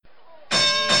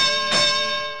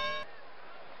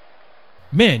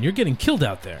Man, you're getting killed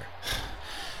out there.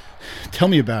 Tell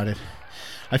me about it.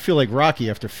 I feel like Rocky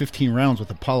after 15 rounds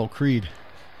with Apollo Creed.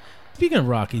 Speaking of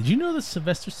Rocky, did you know that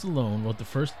Sylvester Stallone wrote the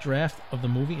first draft of the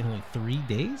movie in only 3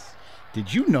 days?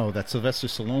 Did you know that Sylvester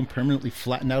Stallone permanently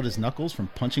flattened out his knuckles from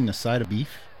punching the side of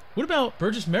beef? What about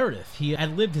Burgess Meredith? He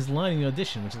ad-libbed his line in the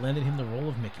audition, which landed him the role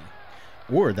of Mickey.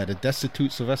 Or that a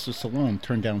destitute Sylvester Stallone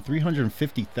turned down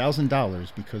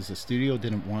 $350,000 because the studio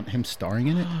didn't want him starring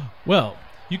in it? Well,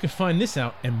 you can find this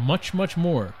out and much, much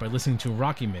more by listening to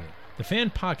Rocky Minute, the fan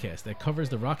podcast that covers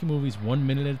the Rocky movies 1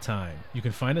 minute at a time. You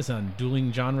can find us on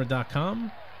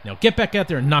duelinggenre.com. Now get back out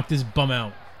there and knock this bum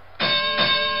out.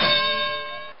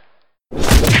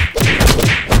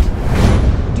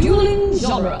 Dueling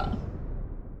Genre.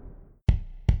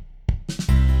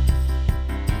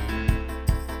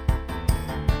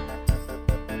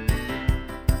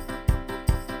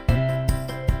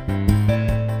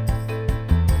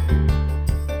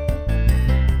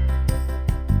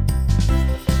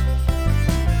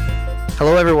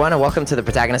 Hello, everyone, and welcome to the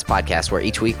Protagonist Podcast, where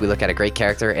each week we look at a great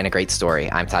character and a great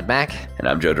story. I'm Todd Mack. And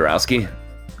I'm Joe Dorowski.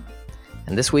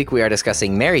 And this week we are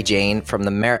discussing Mary Jane from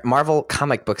the Marvel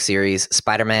comic book series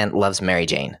Spider-Man Loves Mary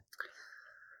Jane.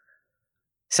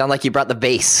 Sound like you brought the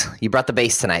bass. You brought the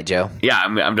bass tonight, Joe. Yeah,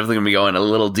 I'm definitely going to be going a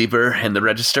little deeper in the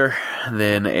register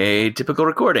than a typical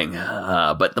recording.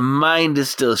 But the mind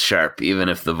is still sharp, even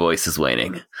if the voice is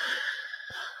waning.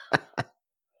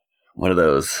 One of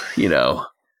those,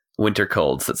 winter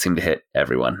colds that seem to hit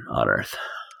everyone on Earth.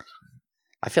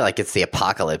 I feel like it's the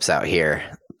apocalypse out here.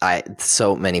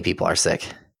 So many people are sick.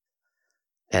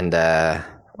 And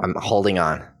I'm holding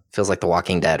on. Feels like The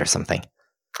Walking Dead or something.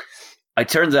 It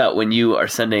turns out when you are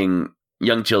sending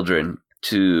young children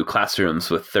to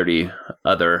classrooms with 30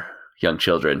 other young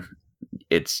children,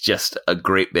 it's just a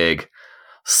great big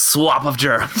swap of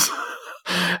germs.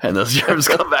 And those germs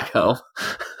come back home.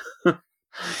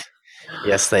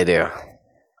 Yes, they do.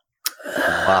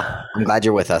 Well, I'm glad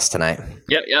you're with us tonight.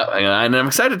 Yeah, and I'm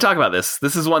excited to talk about this.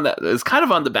 This is one that is kind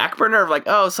of on the back burner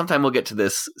of sometime we'll get to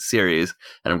this series,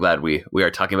 and I'm glad we are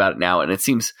talking about it now. And it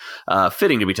seems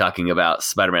fitting to be talking about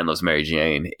Spider-Man Loves Mary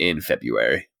Jane in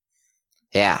February.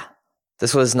 Yeah,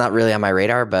 this was not really on my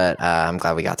radar, but I'm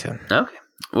glad we got to him. Okay.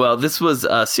 Well, this was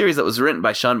a series that was written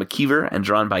by Sean McKeever and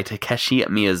drawn by Takeshi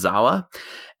Miyazawa.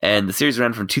 And the series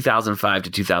ran from 2005 to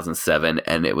 2007,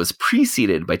 and it was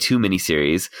preceded by 2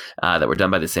 miniseries that were done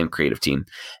by the same creative team.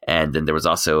 And then there was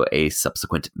also a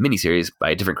subsequent miniseries by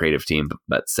a different creative team,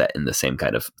 but set in the same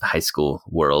kind of high school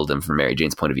world and from Mary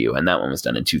Jane's point of view. And that one was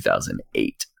done in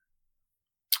 2008.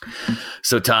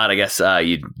 So, Todd, I guess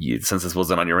you since this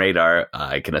wasn't on your radar,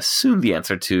 I can assume the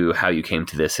answer to how you came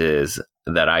to this is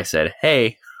that I said,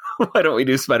 hey, why don't we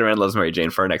do Spider-Man Loves Mary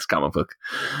Jane for our next comic book?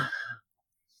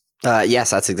 Yes,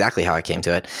 that's exactly how I came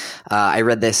to it. I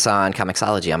read this on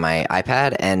Comixology on my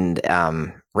iPad, and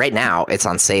right now it's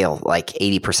on sale, like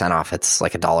 80% off. It's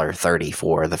like $1.30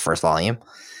 for the first volume,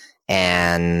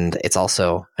 and it's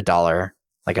also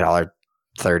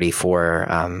 $1.30 for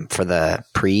the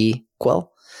prequel.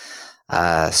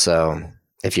 So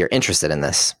if you're interested in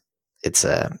this, it's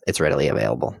readily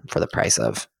available for the price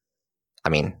of,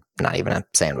 not even a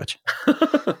sandwich.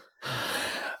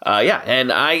 Yeah,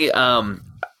 and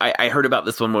I heard about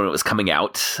this one when it was coming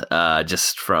out,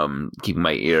 just from keeping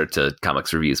my ear to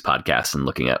Comics Reviews podcasts and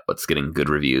looking at what's getting good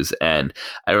reviews. And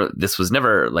this was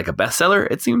never like a bestseller,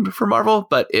 it seemed, for Marvel,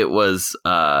 but it was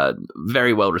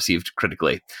very well received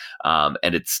critically.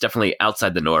 And it's definitely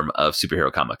outside the norm of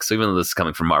superhero comics. So even though this is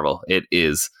coming from Marvel, it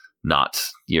is not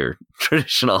your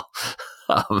traditional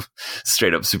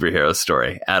straight up superhero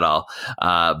story at all.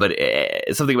 But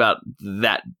it's something about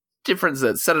that difference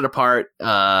that set it apart.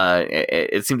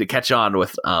 It seemed to catch on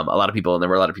with a lot of people, and there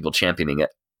were a lot of people championing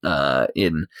it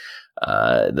in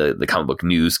the comic book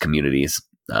news communities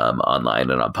online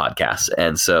and on podcasts.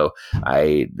 And so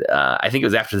I think it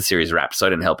was after the series wrapped, so I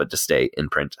didn't help it to stay in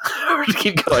print or to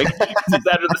keep going.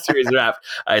 After the series wrapped,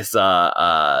 I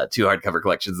saw 2 hardcover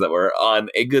collections that were on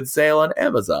a good sale on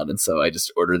Amazon, and so I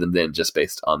just ordered them then, just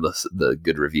based on the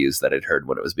good reviews that I'd heard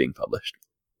when it was being published.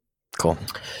 Cool.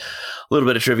 A little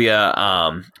bit of trivia.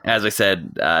 As I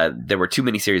said, there were 2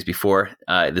 miniseries before.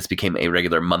 This became a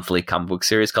regular monthly comic book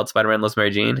series called Spider-Man Loves Mary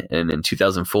Jane. And in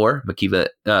 2004,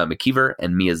 McKeever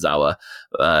and Miyazawa,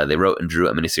 they wrote and drew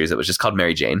a miniseries that was just called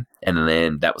Mary Jane. And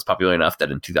then that was popular enough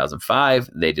that in 2005,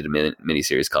 they did a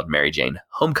miniseries called Mary Jane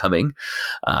Homecoming,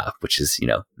 which is,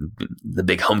 the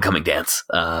big homecoming dance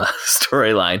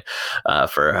storyline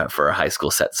for a high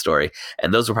school set story.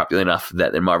 And those were popular enough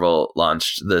that then Marvel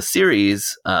launched the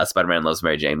series Spider-Man Spider-Man Loves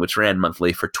Mary Jane, which ran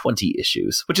monthly for 20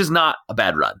 issues, which is not a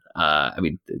bad run.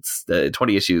 It's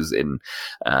 20 issues in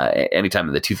anytime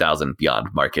in the 2000 beyond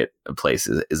marketplace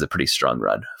is a pretty strong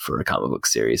run for a comic book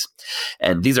series.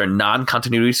 And these are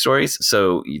non-continuity stories,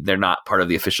 so they're not part of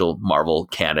the official Marvel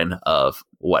canon of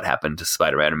what happened to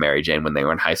Spider-Man and Mary Jane when they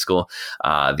were in high school.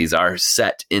 These are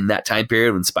set in that time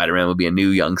period when Spider-Man would be a new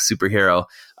young superhero.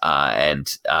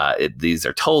 These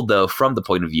are told, though, from the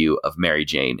point of view of Mary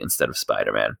Jane instead of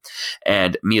Spider-Man.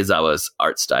 And Miyazawa's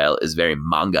art style is very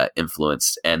manga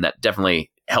influenced, and that definitely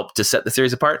helped to set the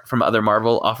series apart from other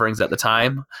Marvel offerings at the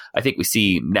time. I think we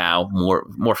see now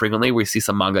more frequently, we see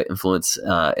some manga influence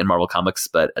in Marvel comics,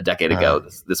 but a decade ago,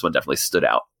 this one definitely stood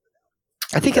out.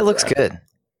 I think it looks good.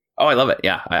 Oh, I love it.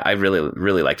 Yeah, I really,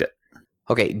 really liked it.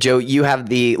 Okay, Joe, you have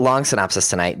the long synopsis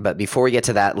tonight, but before we get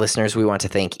to that, listeners, we want to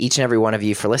thank each and every one of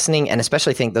you for listening, and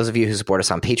especially thank those of you who support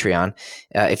us on Patreon.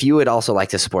 If you would also like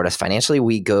to support us financially,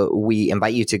 we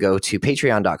invite you to go to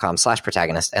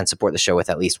patreon.com/protagonist and support the show with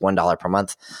at least $1 per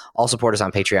month. All supporters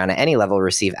on Patreon at any level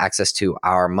receive access to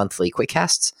our monthly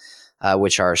quickcasts,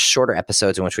 which are shorter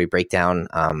episodes in which we break down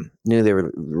newly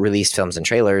released films and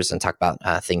trailers and talk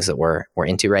about things that we're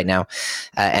into right now.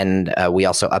 And we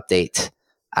also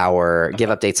give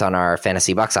updates on our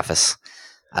fantasy box office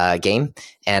game.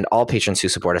 And all patrons who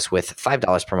support us with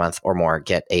 $5 per month or more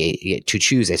get to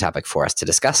choose a topic for us to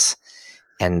discuss.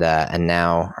 And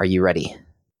now, are you ready?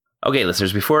 Okay,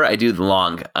 listeners, before I do the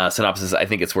long synopsis, I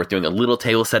think it's worth doing a little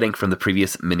table setting from the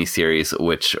previous miniseries,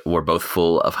 which were both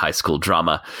full of high school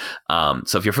drama.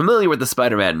 So if you're familiar with the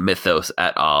Spider-Man mythos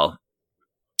at all,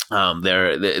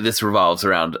 this revolves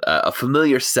around a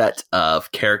familiar set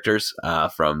of characters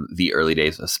from the early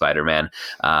days of Spider-Man.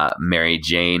 Mary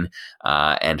Jane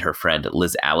and her friend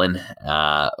Liz Allen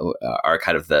are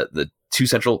kind of the two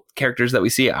central characters that we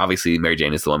see. Obviously, Mary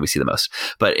Jane is the one we see the most.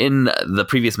 But in the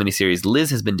previous miniseries, Liz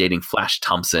has been dating Flash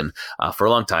Thompson for a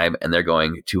long time, and they're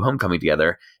going to homecoming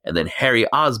together. And then Harry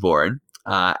Osborn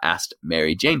asked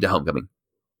Mary Jane to homecoming.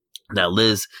 Now,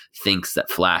 Liz thinks that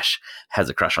Flash has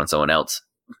a crush on someone else.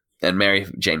 And Mary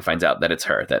Jane finds out that it's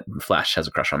her, that Flash has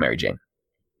a crush on Mary Jane.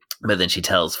 But then she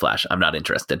tells Flash, I'm not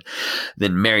interested.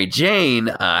 Then Mary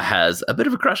Jane has a bit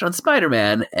of a crush on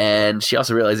Spider-Man, and she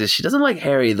also realizes she doesn't like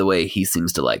Harry the way he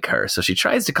seems to like her. So she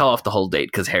tries to call off the whole date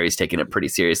because Harry's taking it pretty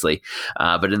seriously.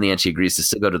 But in the end, she agrees to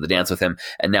still go to the dance with him.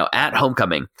 And now at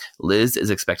homecoming, Liz is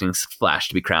expecting Flash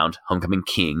to be crowned homecoming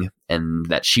king, and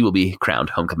that she will be crowned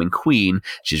homecoming queen.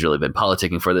 She's really been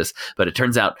politicking for this, but it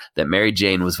turns out that Mary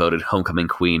Jane was voted homecoming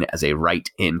queen as a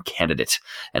write-in candidate,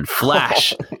 and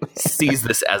Flash sees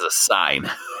this as a sign.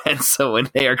 And so when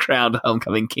they are crowned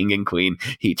homecoming king and queen,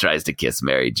 he tries to kiss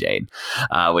Mary Jane,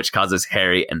 which causes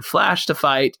Harry and Flash to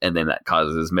fight, and then that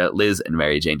causes Liz and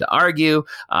Mary Jane to argue.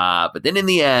 But then in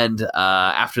the end,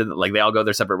 after they all go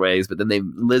their separate ways, but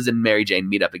then Liz and Mary Jane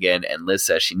meet up again, and Liz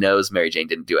says she knows Mary Jane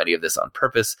didn't do any of this on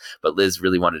purpose, but Liz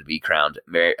really wanted to be crowned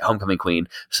homecoming queen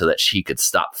so that she could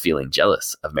stop feeling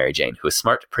jealous of Mary Jane, who is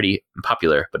smart, pretty, and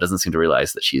popular, but doesn't seem to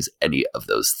realize that she's any of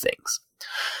those things.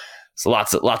 So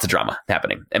lots of drama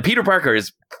happening. And Peter Parker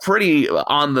is pretty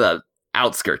on the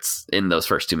outskirts in those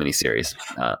first two miniseries.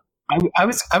 I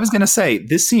was going to say,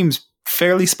 this seems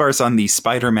fairly sparse on the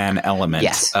Spider-Man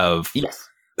element of... Yes.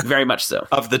 Very much so.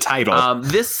 Of the title.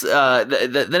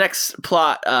 The next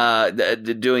plot,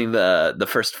 doing the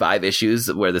first 5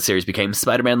 issues where the series became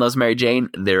Spider-Man Loves Mary Jane,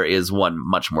 there is one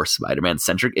much more Spider-Man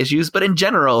centric issues. But in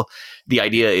general, the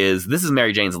idea is this is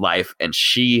Mary Jane's life, and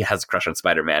she has a crush on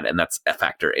Spider-Man, and that's a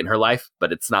factor in her life.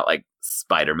 But it's not like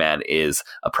Spider-Man is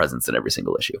a presence in every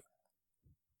single issue.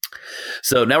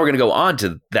 So now we're going to go on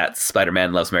to that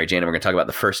Spider-Man Loves Mary Jane, and we're going to talk about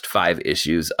the first 5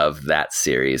 issues of that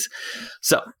series.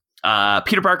 So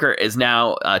Peter Parker is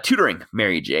now tutoring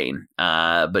Mary Jane,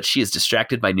 but she is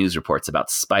distracted by news reports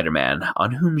about Spider-Man,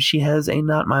 on whom she has a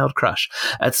not mild crush.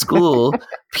 At school,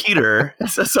 Peter...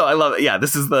 So I love it. Yeah,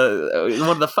 this is one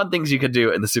of the fun things you could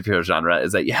do in the superhero genre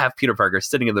is that you have Peter Parker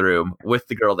sitting in the room with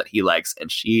the girl that he likes,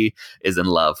 and she is in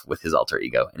love with his alter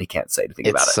ego, and he can't say anything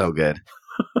about it. It's so good.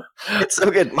 It's so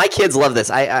good. My kids love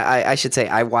this. I should say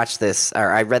I watched this,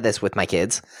 or I read this with my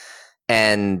kids,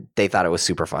 and they thought it was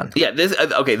super fun. Yeah,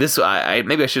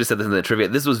 maybe I should have said this in the trivia.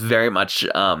 This was very much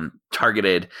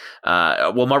targeted.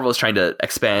 Marvel is trying to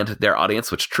expand their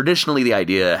audience, which traditionally the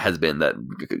idea has been that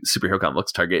superhero comic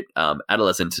books target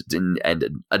adolescent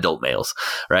and adult males,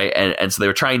 right? And so they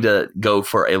were trying to go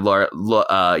for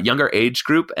a younger age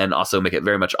group and also make it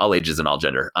very much all ages and all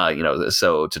gender.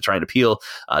 So to try and appeal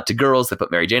to girls, they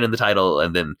put Mary Jane in the title,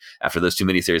 and then after those 2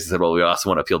 miniseries, they said, well, we also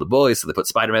want to appeal to boys, so they put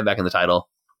Spider-Man back in the title.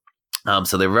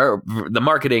 So the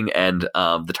marketing and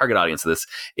the target audience of this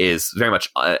is very much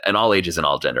an all ages and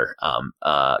all gender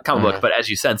comic book. But as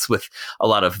you sense with a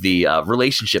lot of the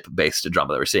relationship based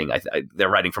drama that we're seeing, they're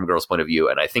writing from a girl's point of view,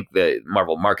 and I think that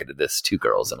Marvel marketed this to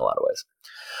girls in a lot of ways.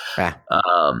 Yeah.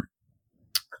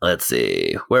 Let's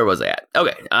see. Where was I at?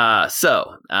 Okay.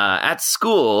 So at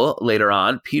school later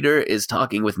on, Peter is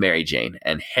talking with Mary Jane,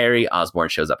 and Harry Osborn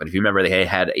shows up. And if you remember, they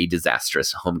had a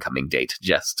disastrous homecoming date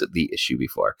just the issue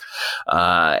before.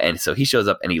 And so he shows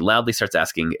up and he loudly starts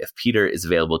asking if Peter is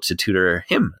available to tutor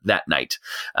him that night.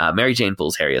 Mary Jane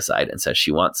pulls Harry aside and says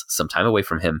she wants some time away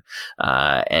from him.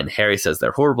 And Harry says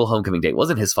their horrible homecoming date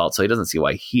wasn't his fault, so he doesn't see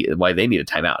why they need a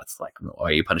timeout. It's like, why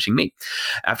are you punishing me?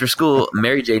 After school,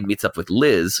 Mary Jane meets up with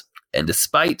Liz. And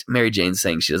despite Mary Jane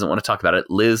saying she doesn't want to talk about it,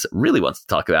 Liz really wants to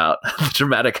talk about the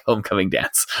dramatic homecoming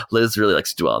dance. Liz really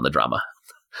likes to dwell on the drama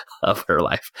of her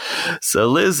life. So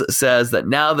Liz says that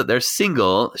now that they're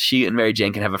single, she and Mary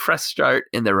Jane can have a fresh start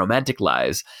in their romantic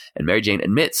lives. And Mary Jane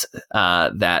admits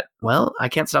that, well, I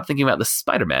can't stop thinking about the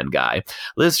Spider-Man guy.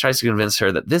 Liz tries to convince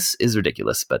her that this is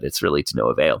ridiculous, but it's really to no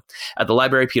avail. At the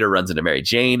library, Peter runs into Mary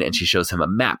Jane and she shows him a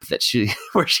map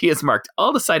where she has marked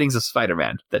all the sightings of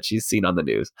Spider-Man that she's seen on the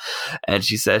news. And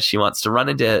she says she wants to run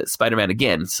into Spider-Man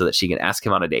again so that she can ask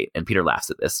him on a date. And Peter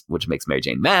laughs at this, which makes Mary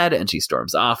Jane mad, and she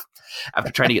storms off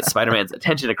after trying to get Spider-Man's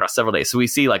attention across several days. So we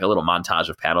see like a little montage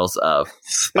of panels of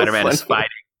Spider-Man is fighting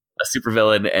a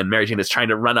supervillain, and Mary Jane is trying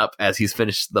to run up as he's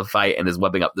finished the fight and is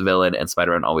webbing up the villain, and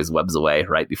Spider-Man always webs away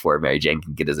right before Mary Jane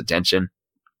can get his attention.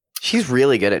 She's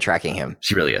really good at tracking him.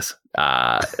 She really is.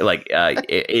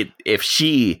 If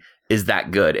she is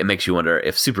that good, it makes you wonder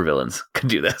if supervillains could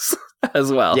do this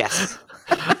as well. Yes.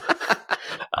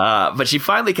 But she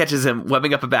finally catches him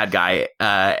webbing up a bad guy,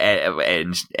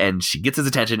 and she gets his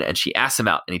attention, and she asks him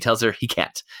out, and he tells her he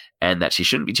can't, and that she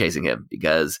shouldn't be chasing him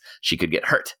because she could get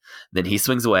hurt. Then he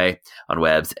swings away on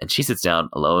webs, and she sits down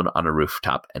alone on a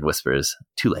rooftop and whispers,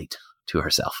 "Too late," to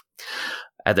herself.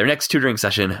 At their next tutoring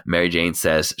session, Mary Jane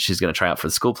says she's going to try out for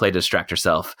the school play to distract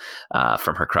herself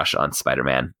from her crush on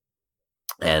Spider-Man.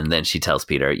 And then she tells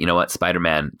Peter, you know what?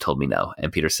 Spider-Man told me no.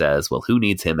 And Peter says, well, who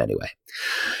needs him anyway?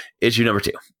 Issue number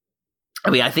 2. I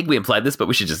mean, I think we implied this, but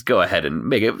we should just go ahead and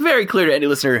make it very clear to any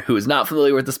listener who is not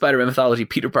familiar with the Spider-Man mythology.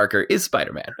 Peter Parker is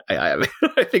Spider-Man. I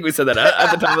think we said that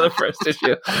at the top of the first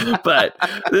issue, but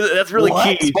that's really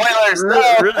key. Spoilers!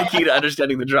 Really key to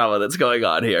understanding the drama that's going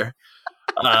on here.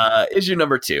 Issue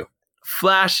number 2.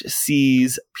 Flash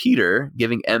sees Peter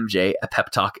giving MJ a pep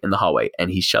talk in the hallway,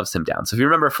 and he shoves him down. So if you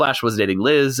remember, Flash was dating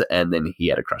Liz, and then he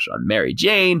had a crush on Mary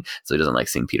Jane, so he doesn't like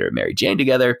seeing Peter and Mary Jane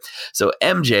together. So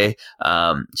MJ,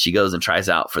 she goes and tries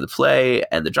out for the play,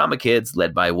 and the drama kids,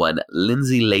 led by one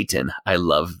Lindsay Layton. I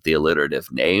love the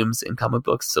alliterative names in comic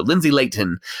books. So Lindsay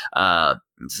Layton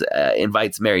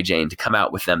invites Mary Jane to come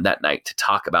out with them that night to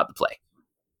talk about the play.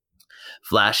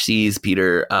 Flash sees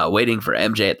Peter waiting for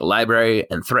MJ at the library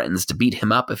and threatens to beat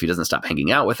him up if he doesn't stop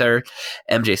hanging out with her.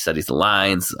 MJ studies the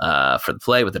lines for the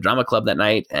play with the drama club that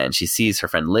night, and she sees her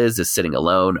friend Liz is sitting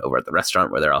alone over at the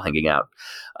restaurant where they're all hanging out.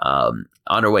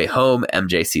 On her way home,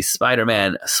 MJ sees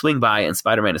Spider-Man swing by, and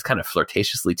Spider-Man is kind of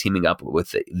flirtatiously teaming up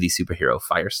with the superhero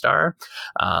Firestar,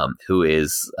 who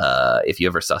is, if you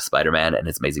ever saw Spider-Man and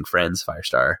His Amazing Friends,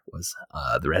 Firestar was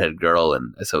the redheaded girl,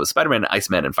 and so Spider-Man,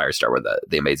 Iceman, and Firestar were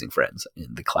the Amazing Friends in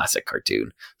the classic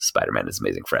cartoon Spider-Man and His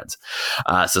Amazing Friends.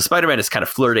 So Spider-Man is kind of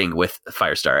flirting with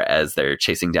Firestar as they're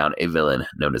chasing down a villain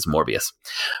known as Morbius.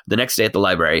 The next day at the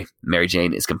library, Mary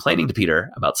Jane is complaining to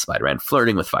Peter about Spider-Man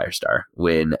flirting with Firestar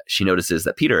when she notices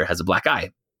that Peter has a black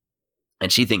eye.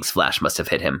 And she thinks Flash must have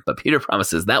hit him, but Peter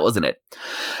promises that wasn't it.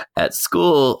 At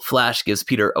school, Flash gives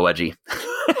Peter a wedgie,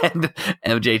 and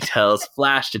MJ tells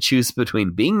Flash to choose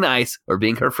between being nice or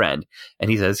being her friend,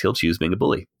 and he says he'll choose being a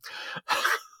bully.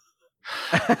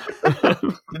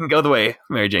 Didn't go the way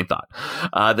Mary Jane thought.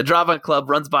 The drama club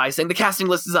runs by saying the casting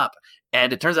list is up,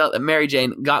 and it turns out that Mary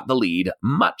Jane got the lead,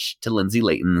 much to Lindsay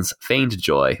Layton's feigned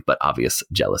joy but obvious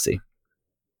jealousy.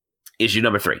 Issue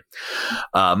number 3.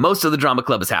 Most of the drama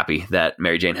club is happy that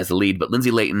Mary Jane has the lead, but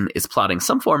Lindsay Layton is plotting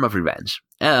some form of revenge.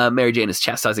 Mary Jane is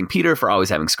chastising Peter for always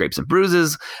having scrapes and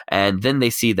bruises, and then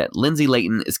they see that Lindsay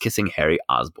Layton is kissing Harry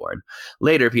Osborn.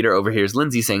 Later, Peter overhears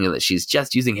Lindsay saying that she's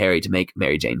just using Harry to make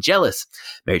Mary Jane jealous.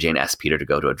 Mary Jane asks Peter to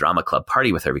go to a drama club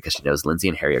party with her because she knows Lindsay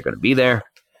and Harry are going to be there.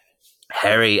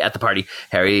 At the party,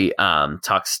 Harry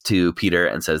talks to Peter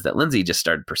and says that Lindsay just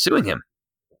started pursuing him.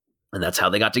 And that's how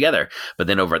they got together. But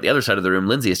then over at the other side of the room,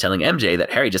 Lindsay is telling MJ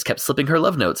that Harry just kept slipping her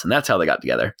love notes, and that's how they got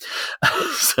together.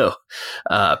 So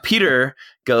Peter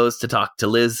goes to talk to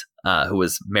Liz who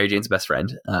was Mary Jane's best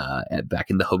friend back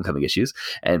in the Homecoming issues.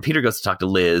 And Peter goes to talk to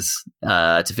Liz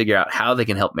to figure out how they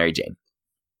can help Mary Jane.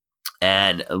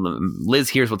 And Liz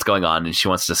hears what's going on, and she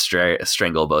wants to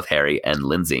strangle both Harry and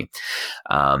Lindsay.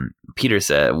 Peter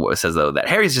says, though, that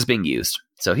Harry's just being used.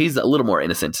 So he's a little more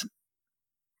innocent.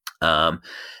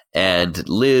 And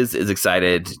Liz is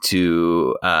excited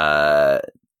to... but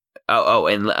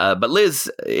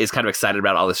Liz is kind of excited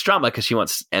about all this drama because she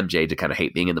wants MJ to kind of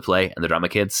hate being in the play and the drama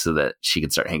kids so that she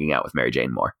can start hanging out with Mary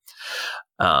Jane more.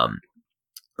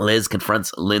 Liz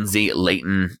confronts Lindsay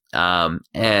Layton,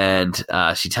 and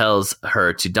she tells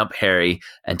her to dump Harry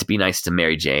and to be nice to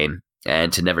Mary Jane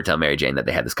and to never tell Mary Jane that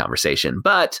they had this conversation.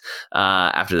 But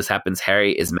after this happens,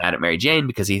 Harry is mad at Mary Jane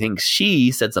because he thinks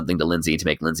she said something to Lindsay to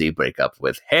make Lindsay break up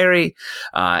with Harry.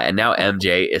 And now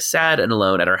MJ is sad and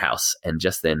alone at her house. And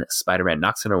just then Spider-Man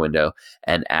knocks on her window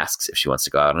and asks if she wants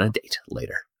to go out on a date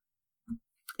later.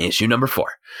 Issue number 4.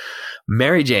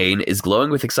 Mary Jane is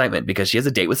glowing with excitement because she has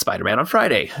a date with Spider-Man on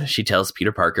Friday. She tells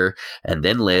Peter Parker and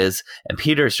then Liz, and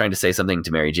Peter is trying to say something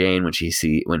to Mary Jane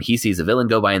when he sees a villain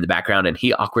go by in the background, and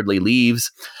he awkwardly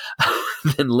leaves.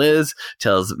 Then Liz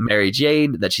tells Mary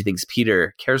Jane that she thinks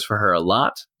Peter cares for her a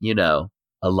lot,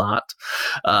 a lot.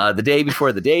 The day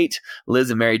before the date, Liz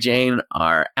and Mary Jane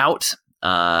are out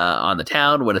on the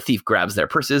town when a thief grabs their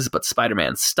purses, but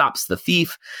Spider-Man stops the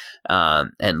thief,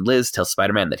 and Liz tells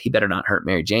Spider-Man that he better not hurt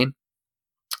Mary Jane.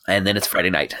 And then it's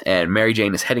Friday night, and Mary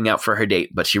Jane is heading out for her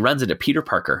date, but she runs into Peter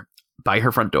Parker by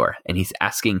her front door, and he's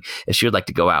asking if she would like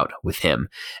to go out with him.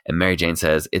 And Mary Jane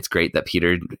says it's great that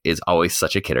Peter is always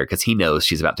such a kidder because he knows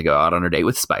she's about to go out on her date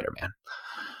with Spider-Man.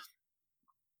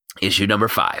 Issue number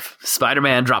 5.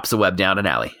 Spider-Man drops a web down an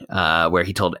alley where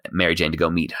he told Mary Jane to go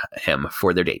meet him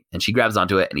for their date. And she grabs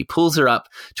onto it and he pulls her up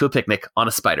to a picnic on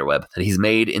a spider web that he's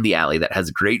made in the alley that has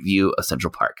a great view of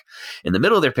Central Park. In the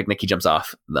middle of their picnic, he jumps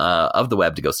off of the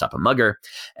web to go stop a mugger.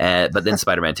 But then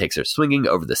Spider-Man takes her swinging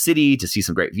over the city to see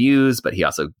some great views, but he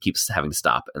also keeps having to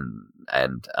stop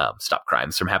and stop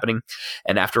crimes from happening.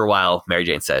 And after a while, Mary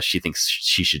Jane says she thinks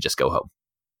she should just go home.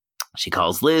 She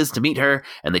calls Liz to meet her,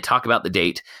 and they talk about the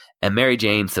date. And Mary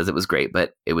Jane says it was great,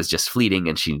 but it was just fleeting,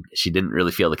 and she didn't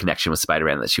really feel the connection with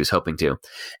Spider-Man that she was hoping to.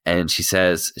 And she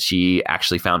says she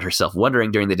actually found herself wondering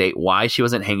during the date why she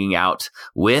wasn't hanging out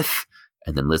with,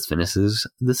 and then Liz finishes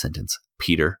the sentence,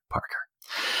 Peter Parker.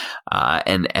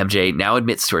 And MJ now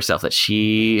admits to herself that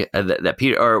she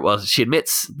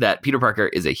admits that Peter Parker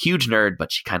is a huge nerd,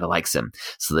 but she kind of likes him.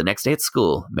 So the next day at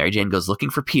school, Mary Jane goes looking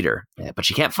for Peter, but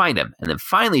she can't find him. And then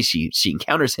finally she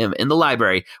encounters him in the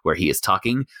library where he is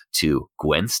talking to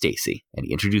Gwen Stacy, and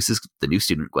he introduces the new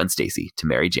student Gwen Stacy to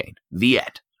Mary Jane. The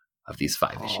end of these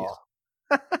 5 issues.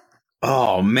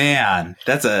 Oh man,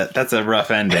 that's a rough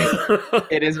ending.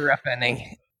 It is a rough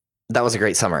ending. That was a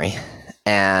great summary,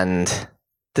 and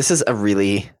this is I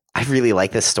really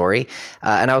like this story,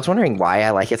 and I was wondering why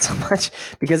I like it so much,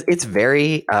 because it's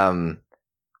very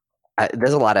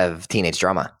there's a lot of teenage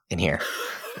drama in here,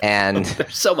 and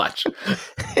there's so much.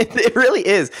 It really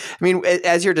is. I mean,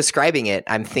 as you're describing it,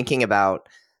 I'm thinking about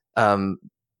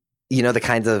the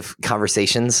kinds of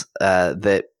conversations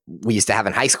that we used to have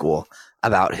in high school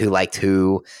about who liked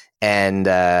who,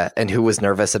 and who was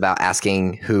nervous about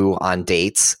asking who on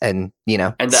dates, and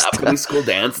the upcoming school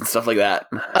dance and stuff like that.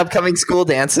 Upcoming school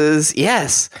dances,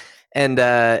 yes, and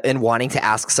wanting to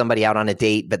ask somebody out on a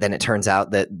date, but then it turns out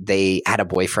that they had a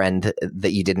boyfriend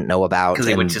that you didn't know about because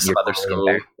they went to some other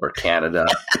school or Canada.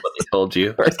 What they told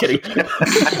you? Just kidding.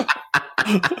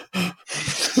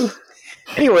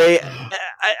 Anyway,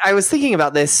 I was thinking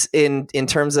about this in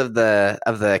terms of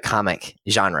the comic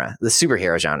genre, the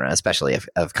superhero genre, especially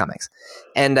of comics,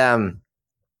 and I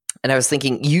was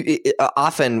thinking,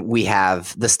 often we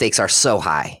have the stakes are so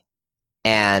high,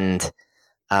 and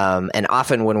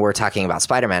often when we're talking about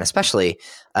Spider-Man, especially,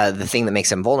 the thing that makes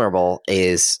him vulnerable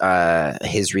is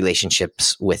his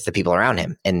relationships with the people around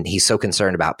him, and he's so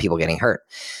concerned about people getting hurt,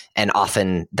 and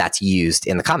often that's used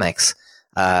in the comics.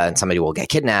 And somebody will get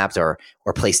kidnapped or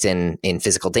placed in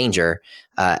physical danger,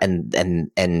 and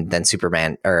then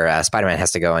Superman or Spider-Man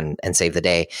has to go and save the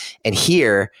day. And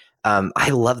here, I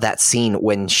love that scene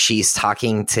when she's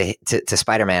talking to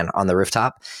Spider-Man on the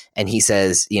rooftop, and he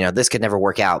says, this could never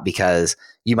work out because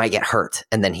you might get hurt.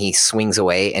 And then he swings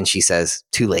away, and she says,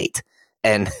 "Too late."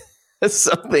 And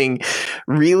something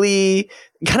really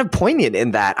kind of poignant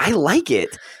in that. I like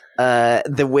it.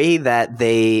 The way that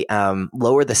they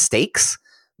lower the stakes,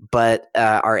 but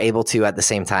are able to at the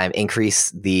same time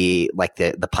increase the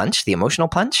punch, the emotional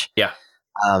punch. Yeah.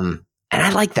 And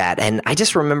I like that. And I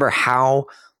just remember how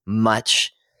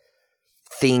much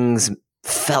things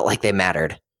felt like they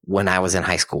mattered when I was in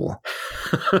high school.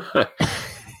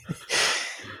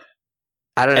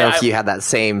 I don't know if you had that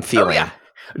same feeling. Oh, yeah.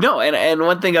 No, and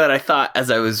one thing that I thought as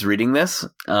I was reading this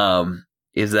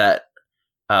is that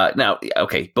now,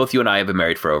 okay, both you and I have been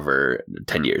married for over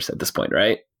 10 years at this point,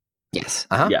 right? Yes.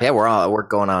 Yeah, we're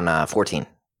going on 14.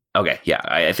 Okay, yeah.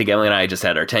 I think Emily and I just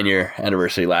had our 10-year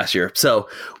anniversary last year. So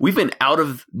we've been out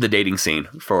of the dating scene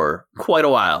for quite a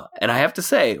while. And I have to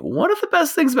say, one of the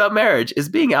best things about marriage is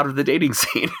being out of the dating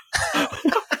scene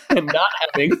and not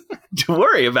having to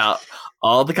worry about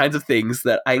all the kinds of things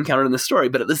that I encountered in the story.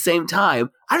 But at the same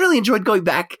time, I really enjoyed going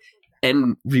back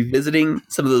and revisiting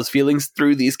some of those feelings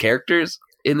through these characters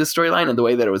in the storyline and the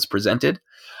way that it was presented.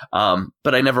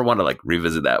 But I never want to like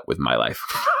revisit that with my life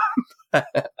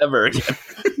ever again.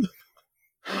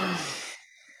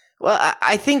 Well,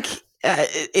 I think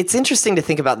it's interesting to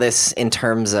think about this in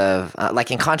terms of like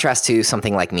in contrast to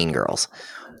something like Mean Girls,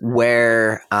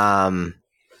 where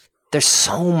there's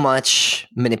so much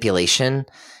manipulation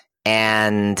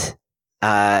and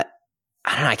I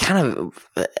don't know. I kind of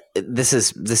this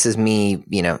is me,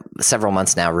 several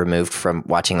months now removed from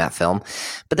watching that film,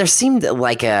 but there seemed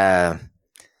to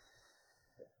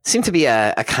be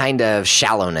a kind of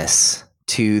shallowness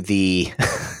to the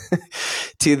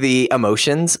to the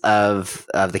emotions of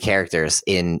the characters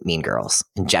in Mean Girls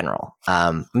in general.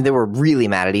 They were really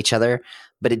mad at each other,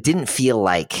 but it didn't feel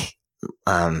like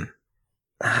what am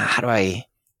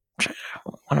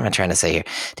I trying to say here?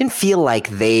 It didn't feel like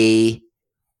they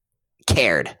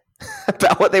cared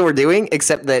about what they were doing,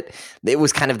 except that it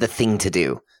was kind of the thing to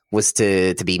do was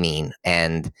to be mean.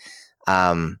 And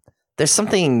there's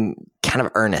something kind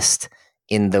of earnest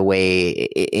in the way,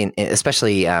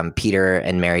 especially Peter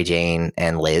and Mary Jane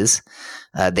and Liz,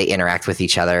 they interact with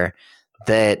each other.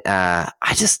 That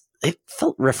it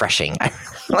felt refreshing. I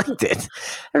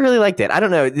really liked it. I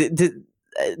don't know. Did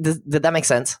that make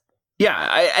sense? Yeah,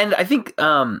 I think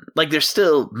there's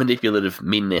still manipulative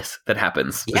meanness that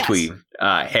happens between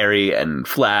Harry and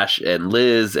Flash and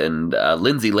Liz and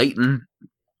Lindsay Layton.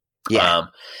 Yeah,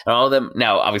 and all of them.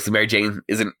 Now, obviously, Mary Jane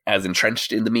isn't as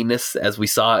entrenched in the meanness as we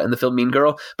saw in the film Mean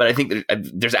Girl, but I think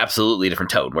there's absolutely a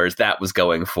different tone. Whereas that was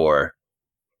going for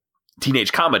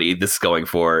teenage comedy, this is going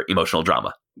for emotional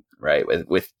drama, right?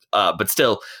 But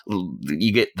still,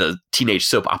 you get the teenage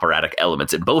soap operatic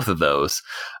elements in both of those,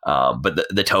 but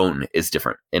the tone is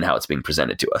different in how it's being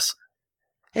presented to us.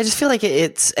 I just feel like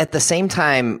it's at the same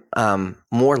time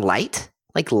more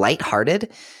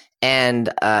lighthearted. And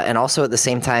also at the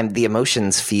same time, the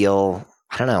emotions feel,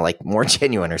 I don't know, like more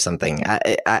genuine or something.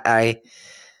 I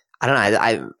don't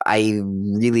know. I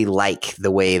really like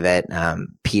the way that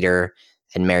Peter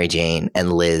and Mary Jane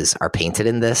and Liz are painted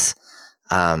in this,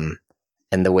 and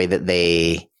the way that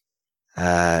they,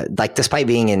 despite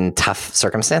being in tough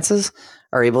circumstances,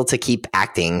 are able to keep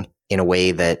acting in a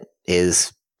way that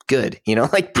is good.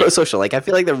 Like pro-social. Like I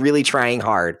feel like they're really trying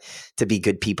hard to be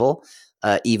good people.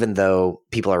 Even though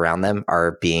people around them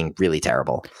are being really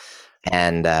terrible.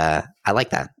 And I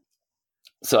like that.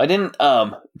 So I didn't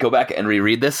go back and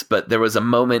reread this, but there was a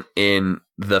moment in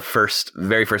the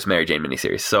very first Mary Jane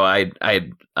miniseries. So I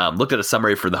looked at a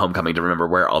summary for The Homecoming to remember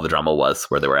where all the drama was,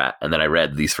 where they were at. And then I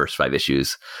read these first 5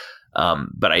 issues.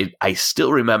 But I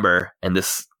still remember, and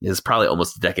this is probably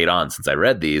almost a decade on since I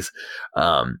read these,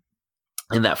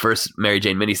 in that first Mary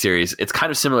Jane miniseries, it's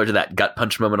kind of similar to that gut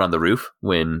punch moment on the roof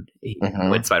when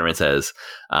Spider-Man says,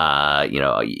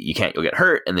 you can't, you'll get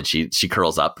hurt. And then she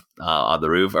curls up on the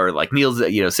roof, or like kneels,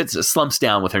 slumps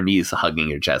down with her knees hugging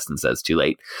her chest and says, too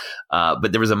late.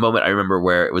 But there was a moment I remember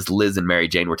where it was Liz and Mary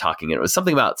Jane were talking, and it was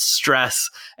something about stress.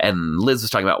 And Liz was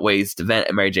talking about ways to vent.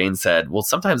 And Mary Jane said, well,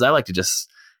 sometimes I like to just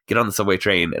get on the subway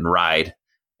train and ride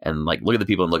and like look at the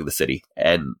people and look at the city.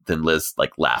 And then Liz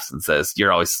like laughs and says,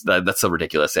 "You're always that's so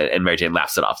ridiculous." And Mary Jane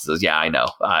laughs it off and says, "Yeah, I know.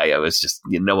 I was just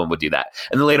no one would do that."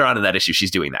 And then later on in that issue, she's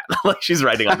doing that. Like she's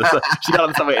riding on the she got on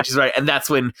the subway and she's riding. And that's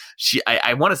when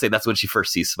I want to say that's when she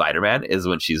first sees Spider-Man, is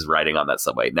when she's riding on that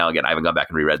subway. Now again, I haven't gone back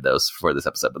and reread those for this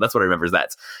episode, but that's what I remember is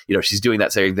that she's doing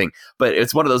that same thing. But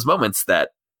it's one of those moments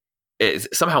that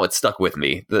somehow it stuck with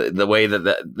me. The way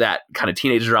that kind of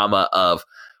teenage drama of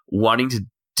wanting to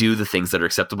do the things that are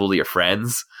acceptable to your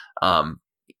friends,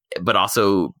 but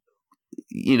also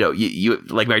you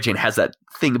like Mary Jane has that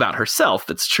thing about herself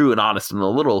that's true and honest and a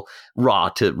little raw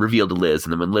to reveal to Liz,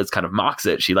 and then when Liz kind of mocks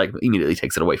it, she like immediately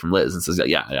takes it away from Liz and says,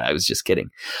 "Yeah, I was just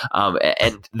kidding."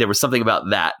 And there was something about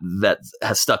that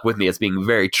has stuck with me as being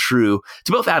very true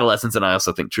to both adolescence and I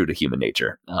also think true to human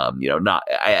nature.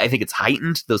 I think it's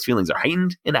heightened; those feelings are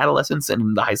heightened in adolescence and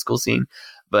in the high school scene,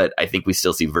 but I think we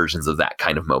still see versions of that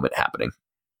kind of moment happening.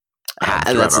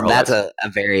 That's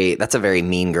a very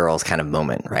Mean Girls kind of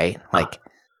moment, right? Like,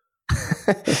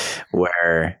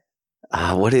 where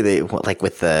what do they like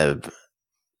with the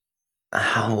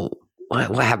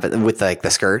what happened with like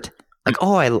the skirt? Like,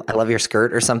 oh, I love your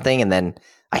skirt or something, and then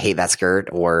I hate that skirt,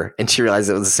 and she realized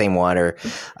it was the same one, or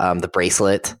the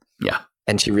bracelet. Yeah.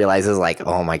 And she realizes like,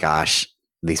 oh my gosh,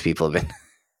 these people have been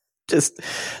just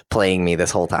playing me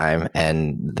this whole time,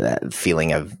 and that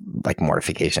feeling of like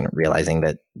mortification, realizing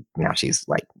that now she's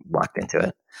like locked into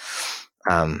it.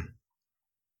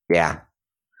 Yeah.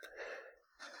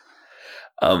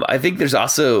 I think there's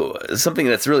also something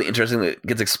that's really interesting that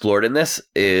gets explored in this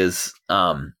is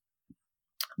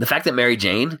the fact that Mary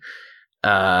Jane,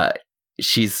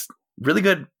 she's really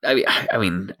good. I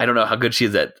mean, I don't know how good she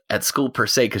is at school per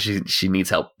se, because she needs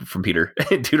help from Peter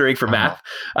tutoring for math.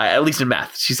 At least in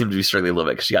math, she seemed to be struggling a little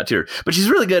bit because she got tutored. But she's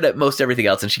really good at most everything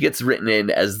else, and she gets written in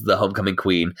as the homecoming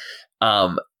queen.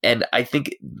 And I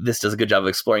think this does a good job of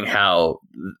exploring how,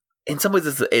 in some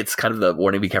ways, it's kind of the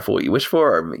warning: be careful what you wish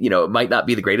for, or it might not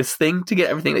be the greatest thing to get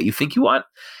everything that you think you want.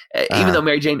 Even though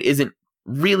Mary Jane isn't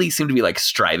really seem to be like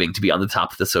striving to be on the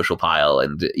top of the social pile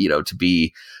and to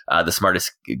be the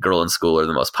smartest girl in school or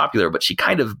the most popular, but she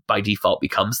kind of by default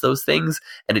becomes those things,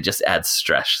 and it just adds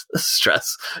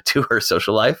stress to her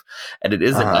social life, and it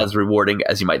isn't as rewarding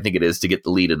as you might think it is to get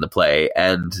the lead in the play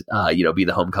and be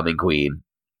the homecoming queen,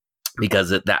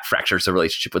 because that fractures her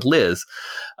relationship with Liz,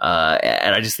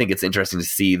 and I just think it's interesting to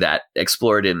see that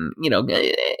explored in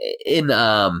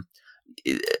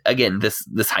again,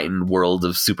 this heightened world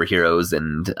of superheroes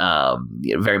and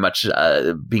very much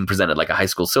being presented like a high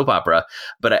school soap opera.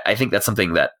 But I think that's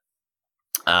something that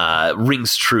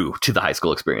rings true to the high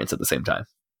school experience at the same time.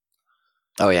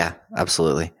 Oh yeah,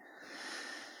 absolutely.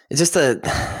 It's just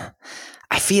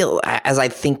I feel, as I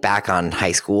think back on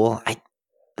high school,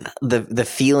 the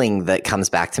feeling that comes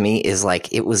back to me is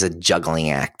like it was a juggling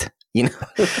act.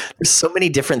 There's so many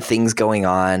different things going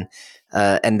on.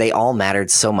 And they all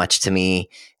mattered so much to me,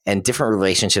 and different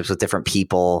relationships with different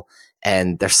people.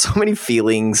 And there's so many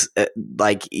feelings,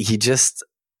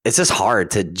 it's just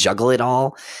hard to juggle it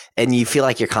all. And you feel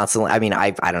like you're constantly, I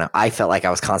don't know. I felt like I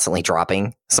was constantly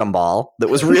dropping some ball that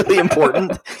was really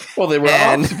important. Well, they were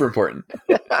all super important.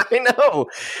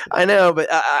 I know. But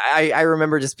I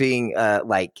remember just being it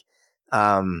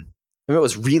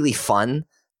was really fun.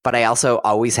 But I also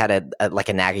always had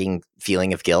a nagging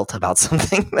feeling of guilt about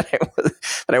something that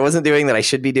I wasn't doing that I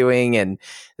should be doing, and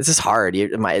this is hard.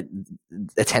 My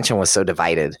attention was so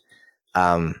divided,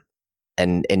 so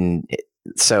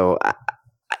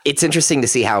it's interesting to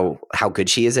see how good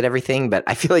she is at everything. But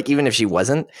I feel like even if she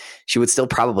wasn't, she would still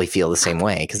probably feel the same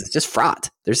way, because it's just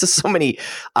fraught. There's just so many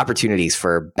opportunities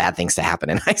for bad things to happen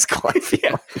in high school, I feel.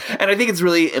 Yeah. And I think it's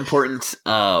really important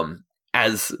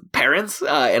as parents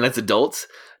and as adults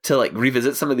to like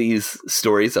revisit some of these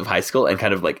stories of high school and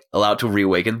kind of like allow it to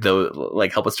reawaken, though,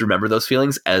 like help us to remember those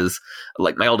feelings. As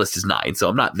like my oldest is 9, so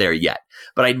I'm not there yet,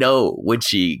 but I know when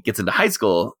she gets into high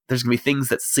school, there's gonna be things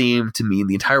that seem to mean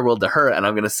the entire world to her, and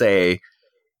I'm gonna say,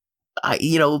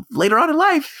 later on in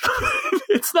life,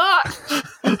 it's not.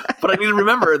 But I need to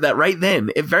remember that right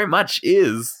then, it very much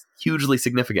is hugely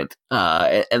significant,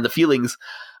 and the feelings.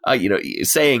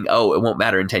 Saying, "Oh, it won't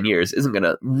matter in 10 years," isn't going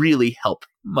to really help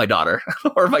my daughter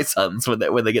or my sons when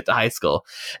they get to high school.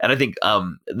 And I think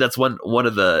that's one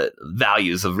of the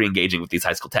values of reengaging with these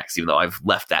high school texts, even though I've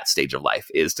left that stage of life,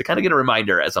 is to kind of get a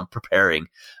reminder as I'm preparing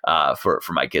for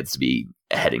my kids to be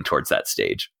heading towards that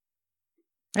stage.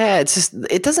 Yeah, it's just,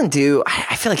 it doesn't do.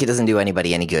 I feel like it doesn't do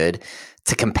anybody any good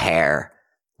to compare,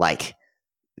 like,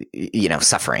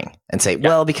 suffering and say,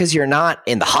 well, because you're not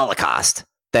in the Holocaust,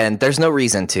 then there's no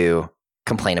reason to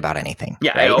complain about anything.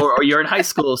 Yeah, right? or you're in high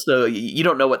school, so you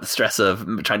don't know what the stress of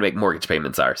trying to make mortgage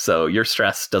payments are. So your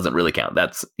stress doesn't really count.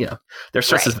 That's, their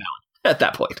stress is valid at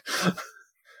that point.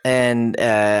 And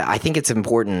I think it's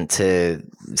important to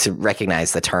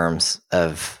recognize the terms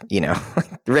of,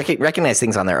 recognize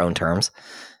things on their own terms.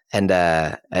 And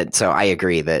so I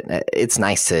agree that it's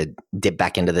nice to dip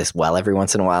back into this well every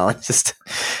once in a while and just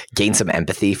gain some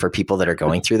empathy for people that are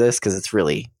going through this, because it's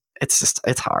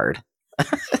hard.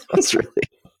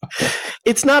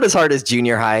 It's not as hard as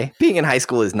junior high. Being in high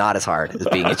school is not as hard as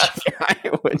being in junior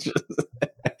high, which was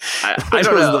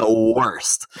the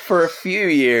worst. For a few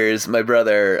years, my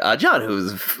brother, John,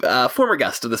 who's a former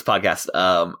guest of this podcast,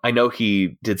 I know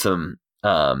he did some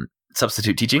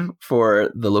substitute teaching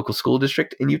for the local school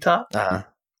district in Utah.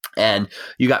 And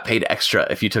you got paid extra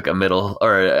if you took a middle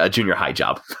or a junior high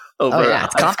job over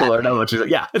high school or no.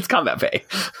 Yeah, it's combat pay.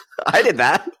 I did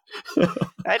that.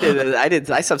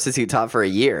 I substitute taught for a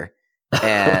year,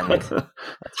 and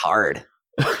it's hard.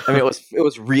 I mean, it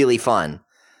was really fun,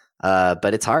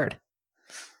 but it's hard.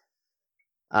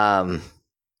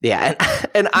 Yeah,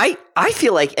 and I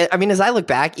feel like, I mean, as I look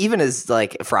back, even as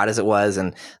like fraught as it was,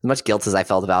 and as much guilt as I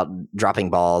felt about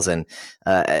dropping balls and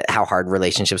how hard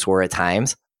relationships were at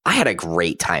times, I had a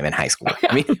great time in high school.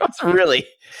 I mean, it was really,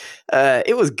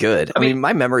 it was good. I mean,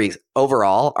 my memories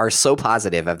overall are so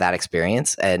positive of that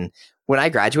experience. And when I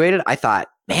graduated, I thought,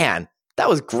 man, that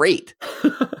was great.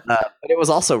 But it was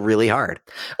also really hard.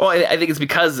 Well, I think it's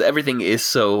because everything is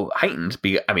so heightened.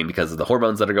 Because of the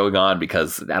hormones that are going on,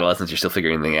 because adolescence, you're still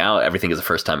figuring everything out. Everything is a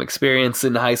first time experience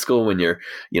in high school when you're,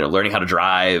 learning how to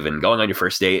drive and going on your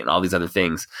first date and all these other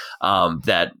things.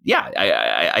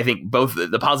 I think both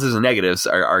the positives and negatives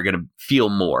are going to feel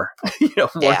more,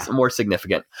 more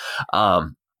significant. I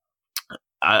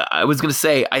was going to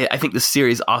say, I think the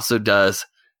series also does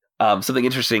something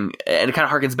interesting, and it kind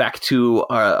of harkens back to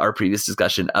our previous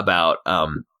discussion about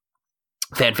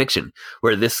fan fiction,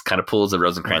 where this kind of pulls a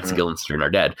Rosencrantz and Guildenstern are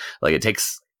dead. Like, it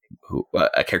takes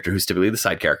a character who's typically the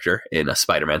side character in a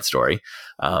Spider-Man story,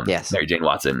 Mary Jane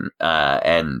Watson,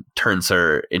 and turns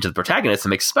her into the protagonist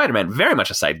and makes Spider-Man very much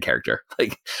a side character.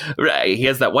 Like, he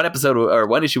has that one episode or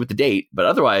one issue with the date, but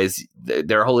otherwise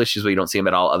there are whole issues where you don't see him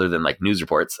at all, other than like news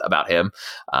reports about him,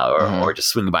 or just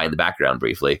swinging by in the background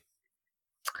briefly.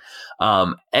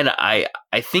 And I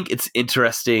think it's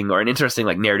interesting, or an interesting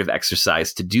like narrative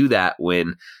exercise to do that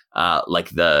when like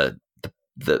the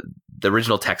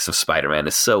original text of Spider-Man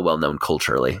is so well known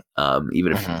culturally.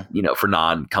 Even if for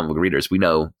non-comic book readers, we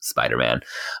know Spider-Man,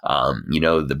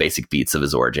 the basic beats of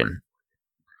his origin,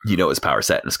 his power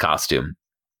set and his costume.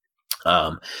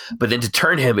 But then to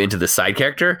turn him into the side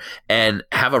character and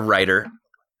have a writer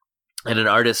and an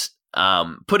artist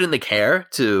put in the care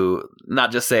to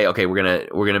not just say, okay, we're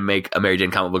gonna make a Mary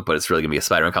Jane comic book, but it's really gonna be a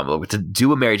Spider-Man comic book, but to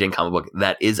do a Mary Jane comic book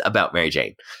that is about Mary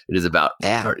Jane. It is about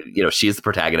her, she is the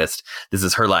protagonist. This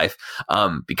is her life.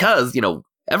 Because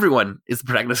everyone is the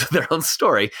protagonist of their own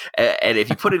story, and if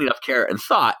you put in enough care and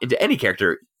thought into any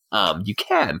character, you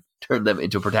can turn them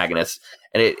into a protagonist.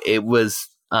 And it was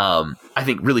I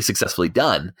think really successfully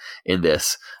done in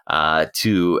this,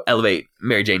 to elevate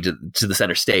Mary Jane to the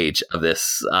center stage of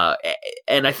this.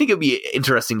 And I think it'd be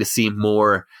interesting to see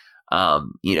more,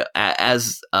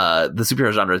 as the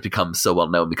superhero genre has become so well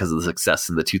known because of the success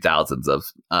in the 2000s of,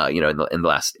 in the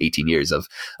last 18 years of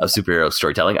superhero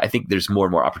storytelling. I think there's more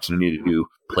and more opportunity to do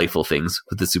playful things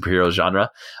with the superhero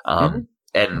genre.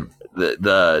 And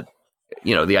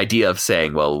the idea of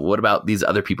saying, well, what about these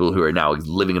other people who are now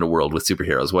living in a world with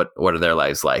superheroes? What are their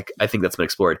lives like? I think that's been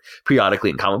explored periodically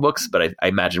in comic books, but I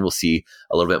imagine we'll see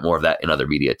a little bit more of that in other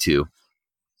media too,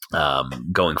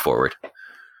 going forward.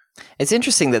 It's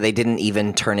interesting that they didn't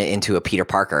even turn it into a Peter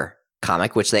Parker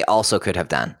comic, which they also could have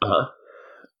done.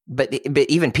 But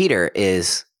even Peter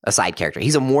is a side character.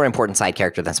 He's a more important side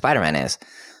character than Spider-Man is,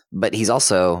 but he's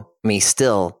also, he's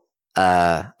still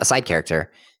a side character.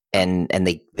 And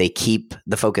they keep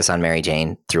the focus on Mary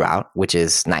Jane throughout, which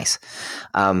is nice.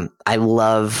 I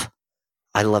love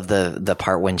the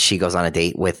part when she goes on a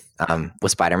date with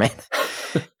Spider-Man,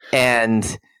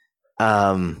 and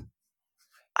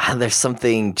there's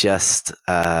something just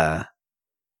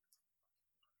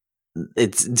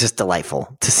it's just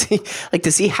delightful to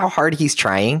see how hard he's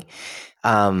trying,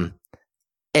 and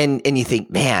you think,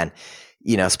 man,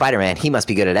 Spider-Man, he must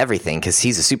be good at everything because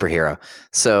he's a superhero.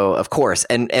 So of course,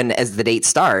 and as the date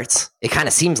starts, it kind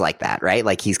of seems like that, right?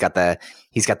 Like he's got the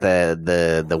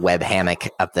web hammock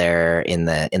up there in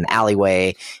the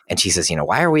alleyway, and she says,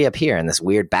 why are we up here in this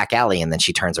weird back alley? And then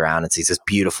she turns around and sees this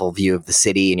beautiful view of the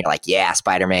city, and you're like, yeah,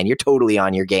 Spider-Man, you're totally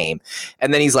on your game.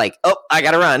 And then he's like, oh, I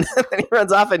gotta run. And then he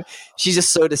runs off, and she's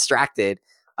just so distracted.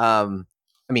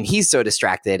 He's so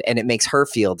distracted, and it makes her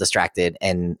feel distracted,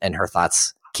 and her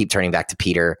thoughts keep turning back to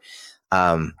Peter.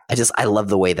 I love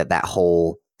the way that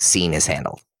whole scene is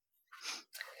handled.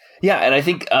 Yeah, and I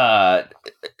think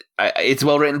it's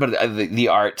well written, but the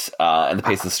art and the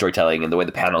pace of the storytelling and the way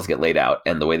the panels get laid out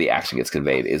and the way the action gets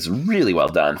conveyed is really well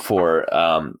done. For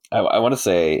I want to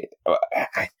say,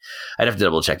 I'd have to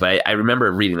double check, but I remember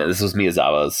reading that this was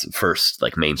Miyazawa's first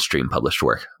like mainstream published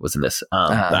work was in this.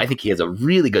 But I think he has a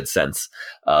really good sense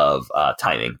of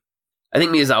timing. I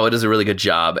think Miyazawa does a really good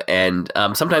job, and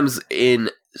sometimes in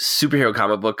superhero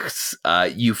comic books,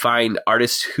 you find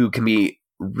artists who can be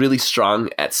really strong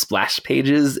at splash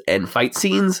pages and fight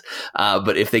scenes,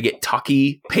 but if they get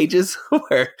talky pages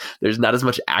where there's not as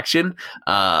much action,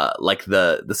 like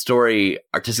the story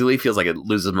artistically feels like it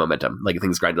loses momentum, like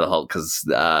things grind to a halt because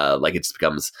like it just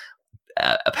becomes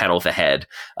a panel with a head,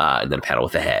 and then a panel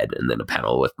with a head, and then a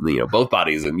panel with both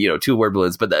bodies, and two word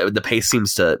balloons. But the pace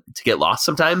seems to get lost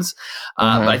sometimes.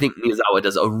 But I think Miyazawa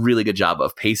does a really good job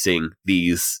of pacing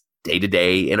these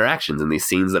day-to-day interactions and these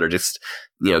scenes that are just,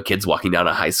 kids walking down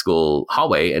a high school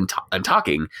hallway and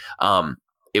talking.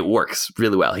 It works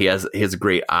really well. He has a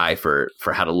great eye for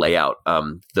how to lay out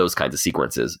those kinds of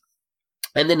sequences.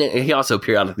 And then he also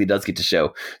periodically does get to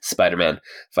show Spider-Man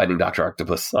fighting Dr.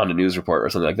 Octopus on a news report or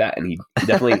something like that. And he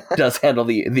definitely does handle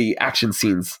the action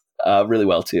scenes really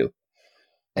well too.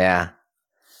 Yeah.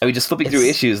 I mean, just flipping through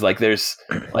issues, like there's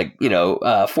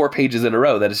 4 pages in a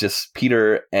row that is just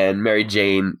Peter and Mary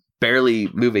Jane barely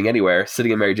moving anywhere,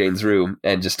 sitting in Mary Jane's room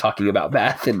and just talking about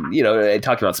Beth and, and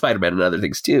talking about Spider-Man and other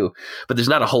things too. But there's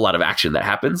not a whole lot of action that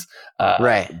happens.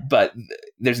 Right. But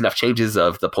there's enough changes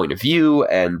of the point of view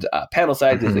and panel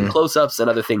sizes and close-ups and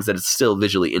other things that it's still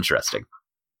visually interesting.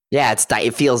 Yeah,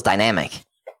 it feels dynamic.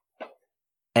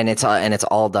 And it's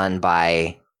all done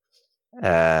by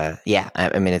I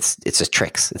mean it's just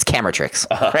tricks. It's camera tricks.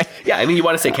 Right? Yeah, I mean you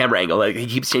want to say camera angle. Like he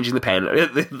keeps changing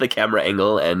the camera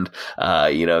angle and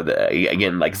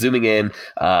again like zooming in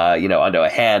onto a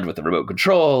hand with the remote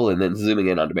control and then zooming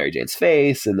in onto Mary Jane's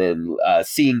face and then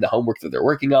seeing the homework that they're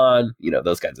working on,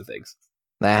 those kinds of things.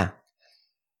 Yeah.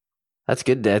 That's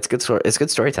good. It's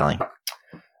good storytelling.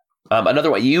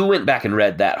 Another one, you went back and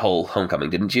read that whole Homecoming,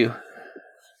 didn't you?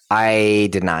 I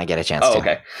did not get a chance to.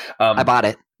 Okay. I bought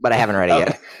it, but I haven't read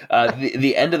it yet.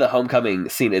 The end of the Homecoming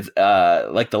scene is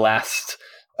like the last,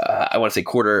 I want to say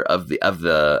quarter of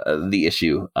the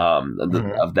issue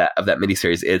of that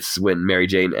miniseries. It's when Mary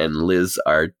Jane and Liz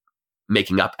are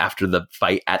making up after the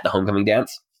fight at the Homecoming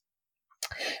dance,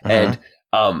 and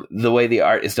the way the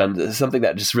art is done is something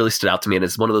that just really stood out to me, and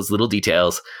it's one of those little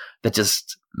details that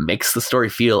just makes the story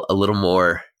feel a little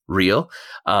more real.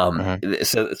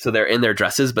 So they're in their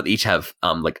dresses, but each have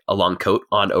like a long coat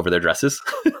on over their dresses,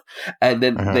 and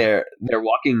then they're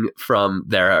walking from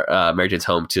their Mary Jane's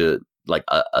home to like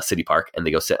a city park, and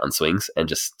they go sit on swings and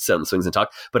just sit on the swings and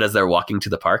talk. But as they're walking to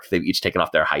the park, they've each taken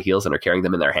off their high heels and are carrying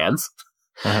them in their hands,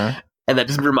 and that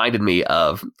just reminded me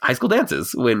of high school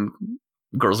dances when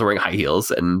girls are wearing high heels,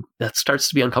 and that starts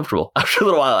to be uncomfortable after a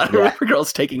little while. I remember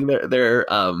girls taking their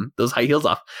those high heels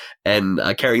off and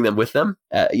carrying them with them,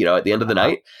 at the end of the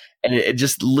night. And it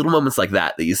just little moments like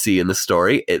that you see in the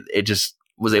story. It just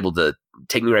was able to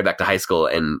take me right back to high school.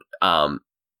 And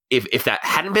if that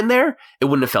hadn't been there, it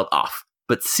wouldn't have felt off.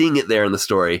 But seeing it there in the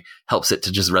story helps it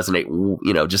to just resonate.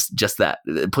 Just that,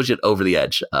 push it over the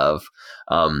edge of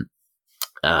the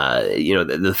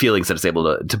feelings that it's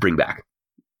able to bring back.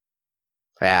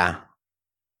 Yeah.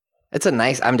 It's a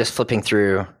nice, I'm just flipping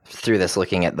through this,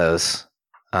 looking at these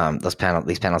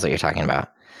panels that you're talking about.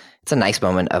 It's a nice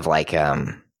moment of like,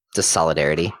 just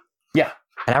solidarity. Yeah.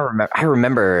 And I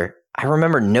remember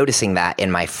noticing that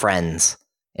in my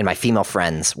female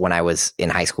friends when I was in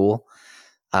high school.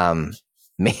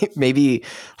 Maybe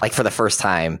like for the first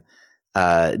time,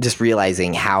 just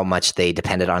realizing how much they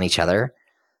depended on each other.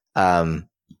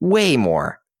 Way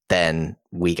more than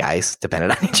we guys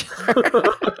depended on each other.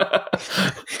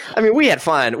 I mean, we had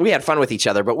fun with each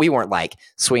other, but we weren't like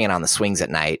swinging on the swings at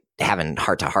night, having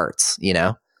heart to hearts,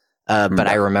 but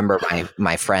I remember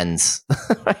my friends,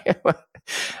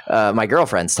 my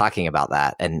girlfriends talking about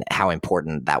that and how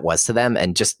important that was to them.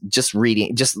 And just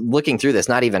looking through this,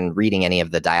 not even reading any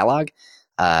of the dialogue.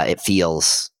 It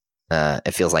feels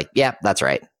like, yeah, that's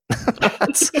right.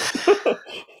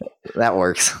 That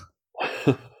works.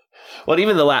 Well,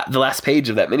 even the last page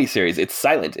of that miniseries, it's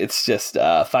silent. It's just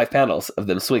 5 panels of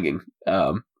them swinging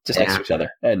just next to each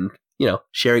other and,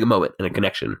 sharing a moment and a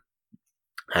connection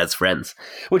as friends,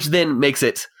 which then makes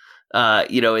it,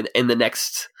 in the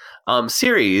next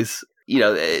series,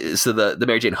 so the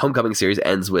Mary Jane Homecoming series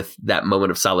ends with that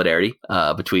moment of solidarity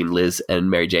between Liz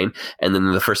and Mary Jane. And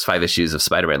then the first 5 issues of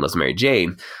Spider-Man Loves Mary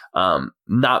Jane,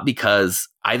 not because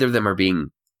either of them are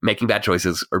making bad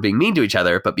choices or being mean to each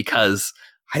other, but because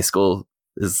high school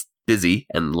is busy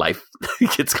and life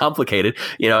gets complicated,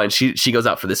 and she goes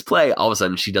out for this play. All of a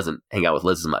sudden she doesn't hang out with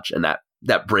Liz as much. And that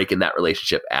break in that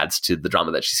relationship adds to the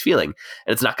drama that she's feeling.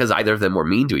 And it's not because either of them were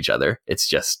mean to each other. It's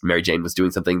just Mary Jane was doing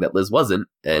something that Liz wasn't.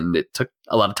 And it took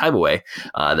a lot of time away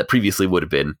that previously would have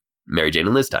been Mary Jane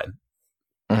and Liz time.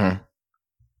 Mm-hmm.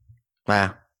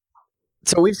 Wow.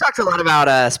 So we've talked a lot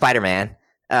about Spider-Man.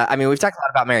 We've talked a lot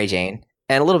about Mary Jane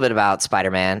and a little bit about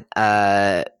Spider-Man.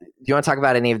 Do you want to talk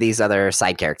about any of these other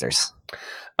side characters?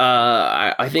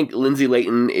 I think Lindsay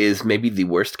Layton is maybe the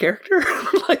worst character.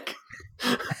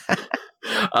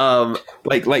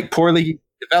 like poorly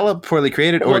developed, poorly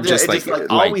created, or just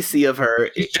all we see of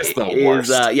her is just the worst.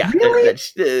 Yeah. Really?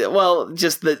 Just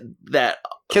that.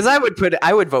 Because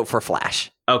I would vote for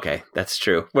Flash. Okay, that's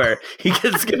true. Where he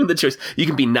gets given the choice, you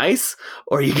can be nice,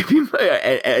 or you can be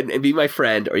and be my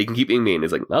friend, or you can keep being mean.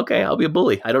 He's like, okay, I'll be a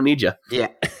bully. I don't need you. Yeah.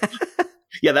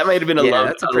 Yeah, that might have been a love.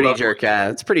 That's a pretty jerk.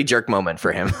 It's a pretty jerk moment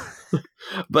for him.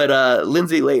 But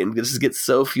Lindsay Layton just gets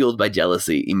so fueled by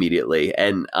jealousy immediately,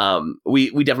 and we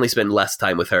definitely spend less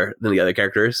time with her than the other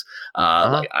characters.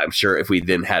 Like, I'm sure if we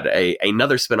then had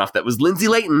another spinoff that was Lindsay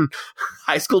Layton,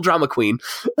 high school drama queen,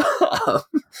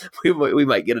 we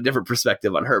might get a different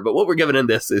perspective on her. But what we're given in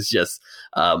this is just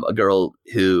a girl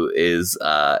who is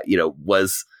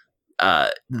was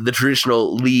the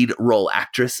traditional lead role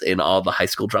actress in all the high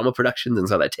school drama productions, and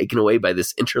saw that taken away by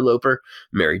this interloper,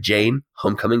 Mary Jane,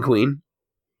 homecoming queen.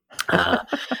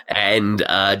 And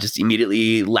just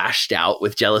immediately lashed out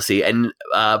with jealousy, and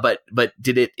but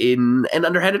did it in an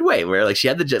underhanded way, where like she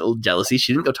had the jealousy.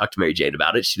 She didn't go talk to Mary Jane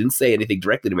about it. She didn't say anything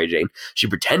directly to Mary Jane. She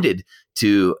pretended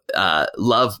to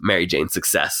love Mary Jane's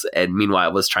success, and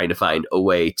meanwhile was trying to find a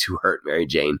way to hurt Mary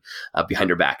Jane behind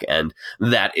her back, and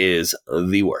that is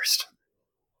the worst.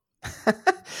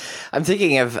 I'm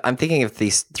thinking of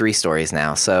these three stories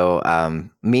now. So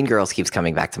Mean Girls keeps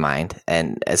coming back to mind,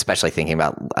 and especially thinking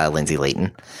about Lindsay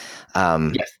Layton.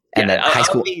 Yes. And then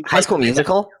High School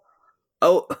Musical.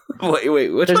 Oh, wait,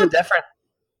 which there's one?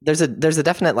 There's a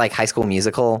definite like High School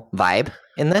Musical vibe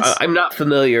in this. I'm not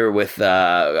familiar with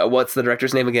what's the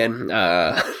director's name again?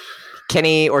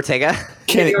 Kenny Ortega.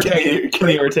 Kenny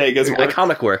Ortega's work.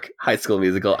 Iconic work, High School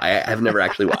Musical. I have never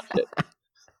actually watched it.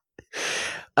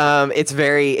 It's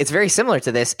very similar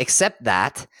to this, except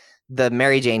that the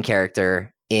Mary Jane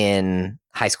character in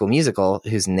High School Musical,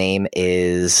 whose name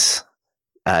is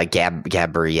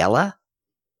Gabriella,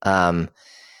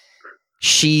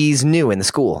 she's new in the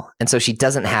school, and so she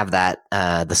doesn't have that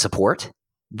the support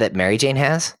that Mary Jane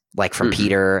has, like from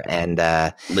Peter and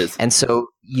Liz. And so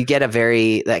you get a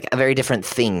very different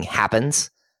thing happens.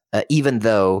 Even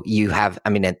though you have,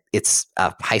 it's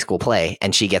a high school play,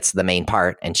 and she gets the main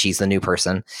part, and she's the new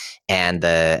person, and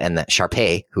the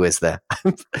Sharpay, who is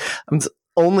I'm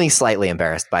only slightly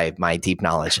embarrassed by my deep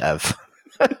knowledge of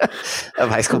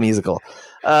High School Musical,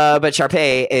 but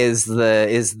Sharpay is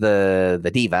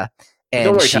the diva. And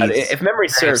don't worry, Todd. If memory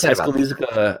serves,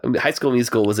 High School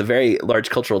Musical was a very large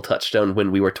cultural touchstone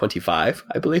when we were 25,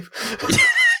 I believe.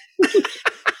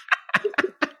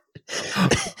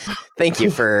 Thank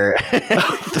you for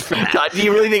God, do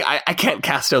you really think I can't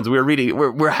cast stones?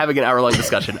 We're having an hour-long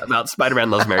discussion about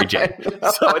Spider-Man Loves Mary Jane.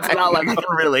 So it's not like I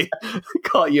can really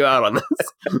call you out on this.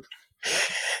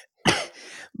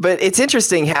 But it's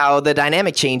interesting how the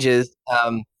dynamic changes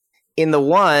in the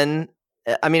one.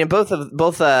 In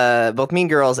both Mean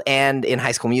Girls and in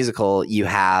High School Musical, you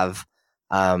have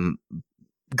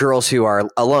girls who are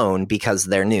alone because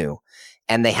they're new,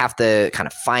 and they have to kind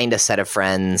of find a set of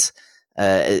friends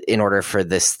in order for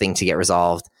this thing to get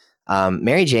resolved.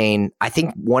 Mary Jane, I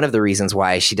think one of the reasons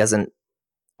why she doesn't,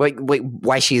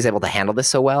 why she's able to handle this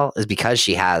so well is because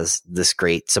she has this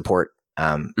great support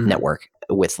network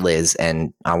with Liz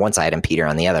and on one side and Peter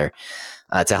on the other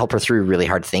to help her through really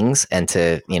hard things and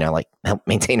to, help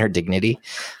maintain her dignity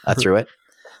through it,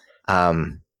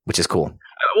 which is cool.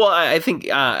 Well, I think,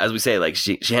 as we say, like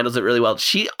she handles it really well.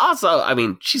 She also,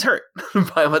 she's hurt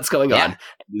by what's going on,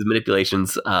 these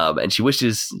manipulations, and she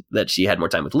wishes that she had more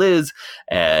time with Liz.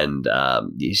 And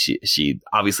she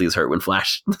obviously is hurt when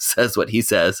Flash says what he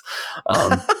says.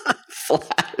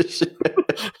 Flash.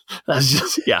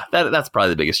 That's probably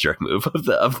the biggest jerk move of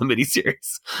the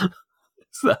miniseries.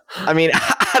 So. I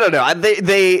don't know.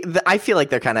 I feel like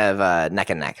they're kind of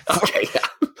neck and neck. Okay, yeah.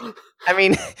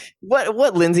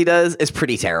 What Lindsay does is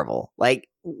pretty terrible. Like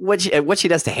what she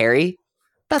does to Harry,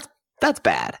 that's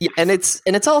bad. Yes.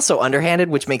 And it's also underhanded,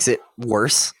 which makes it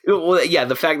worse. Well, yeah,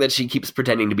 the fact that she keeps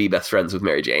pretending to be best friends with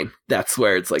Mary Jane, that's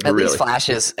where it's like at really.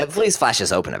 At least Flash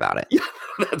is open about it. Yeah,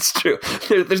 that's true.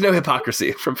 There's no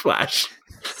hypocrisy from Flash.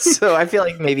 So I feel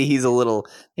like maybe he's a little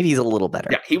better.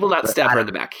 Yeah, he will not stab her in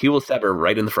the back. He will stab her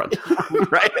right in the front.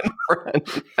 Right in the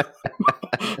front.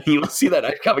 You will see that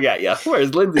knife coming at you.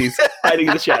 Whereas Lindsay's hiding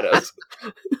in the shadows.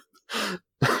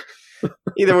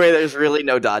 Either way, there's really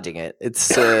no dodging it.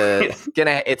 It's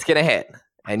gonna hit,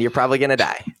 and you're probably gonna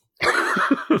die.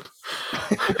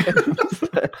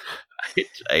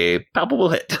 It's a palpable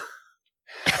hit.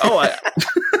 Oh,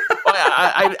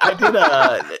 I did.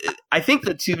 I think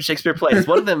the two Shakespeare plays.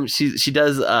 One of them, she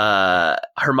does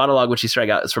her monologue when she's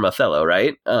trying out is from Othello,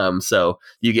 right? So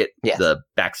you get the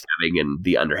backstabbing and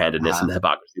the underhandedness and the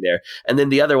hypocrisy there. And then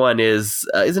the other one is,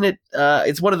 isn't it?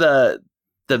 It's one of the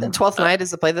Twelfth Night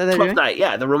is the play that they're doing? 12th Night,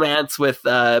 yeah, the romance with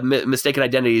mistaken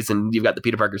identities, and you've got the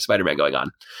Peter Parker Spider-Man going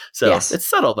on. So it's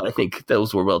subtle, but I think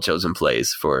those were well chosen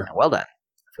plays for. Well done.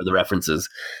 for the references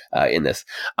in this.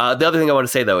 The other thing I want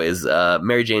to say, though, is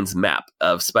Mary Jane's map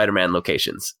of Spider-Man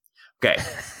locations. Okay.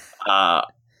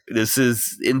 This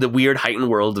is in the weird heightened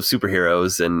world of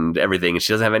superheroes and everything. And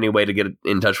she doesn't have any way to get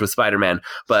in touch with Spider-Man.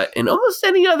 But in almost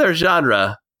any other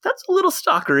genre, that's a little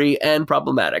stalkery and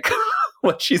problematic,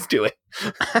 what she's doing.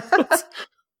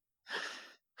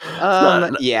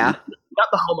 Yeah. Not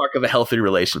the hallmark of a healthy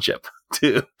relationship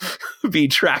to be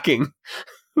tracking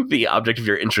the object of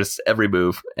your interest every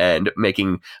move and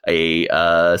making a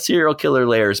serial killer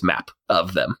layers map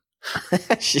of them.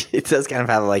 She does kind of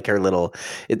have like her little.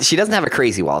 She doesn't have a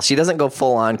crazy wall. She doesn't go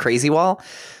full on crazy wall,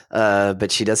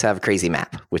 but she does have a crazy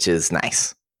map, which is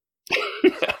nice.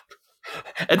 Yeah.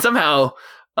 And somehow,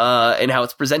 and how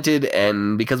it's presented,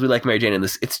 and because we like Mary Jane in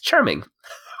this, it's charming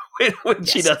when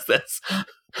she does this.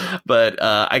 But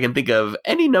I can think of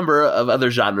any number of other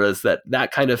genres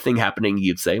that kind of thing happening,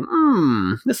 you'd say,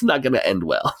 this is not going to end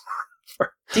well.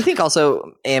 Do you think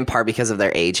also in part because of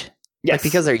their age? Yes, like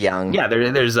because they're young. Yeah,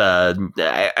 there's I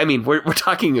mean, we're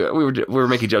talking. We were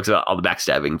making jokes about all the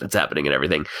backstabbing that's happening and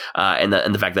everything, and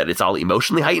the fact that it's all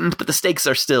emotionally heightened, but the stakes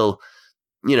are still,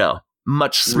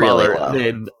 much smaller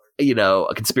than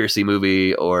a conspiracy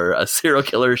movie or a serial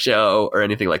killer show or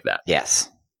anything like that. Yes.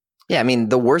 Yeah, I mean,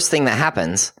 the worst thing that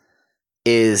happens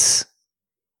is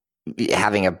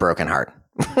having a broken heart,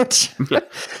 which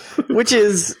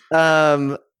is,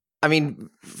 I mean,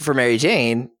 for Mary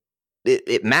Jane.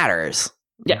 It matters,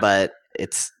 but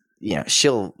it's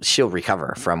she'll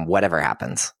recover from whatever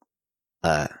happens,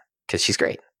 because she's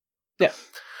great. Yeah,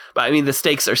 but I mean the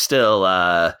stakes are still,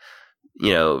 one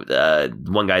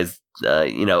guy's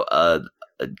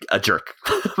a jerk,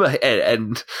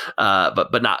 and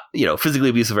but not physically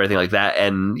abusive or anything like that,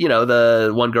 and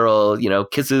the one girl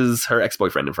kisses her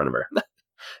ex-boyfriend in front of her.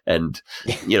 And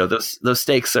those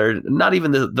stakes are not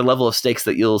even the level of stakes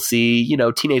that you'll see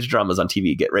teenage dramas on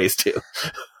TV get raised to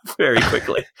very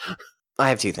quickly. I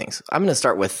have two things. I'm going to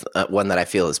start with one that I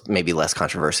feel is maybe less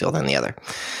controversial than the other,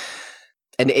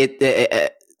 and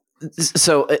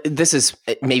so this is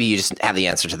maybe you just have the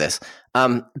answer to this.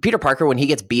 Peter Parker, when he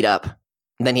gets beat up,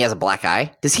 then he has a black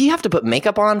eye. Does he have to put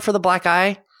makeup on for the black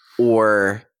eye,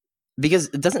 or because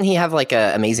doesn't he have like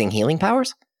amazing healing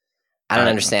powers? I don't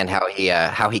understand how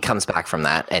he comes back from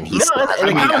that, and he's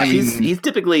he's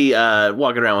typically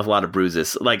walking around with a lot of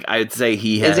bruises. Like I'd say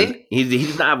he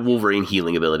does not have Wolverine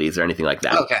healing abilities or anything like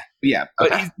that. Okay, yeah,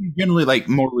 but he's generally like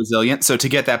more resilient. So to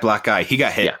get that black eye, he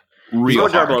got hit real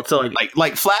hard. So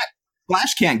like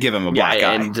Flash can't give him a black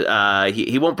eye, and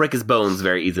he won't break his bones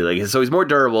very easily. So he's more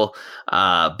durable.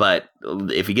 But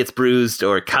if he gets bruised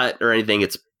or cut or anything,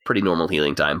 it's pretty normal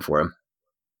healing time for him.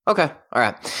 Okay. All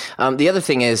right. The other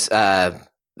thing is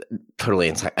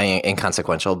totally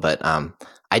inconsequential, but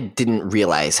I didn't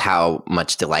realize how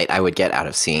much delight I would get out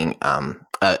of seeing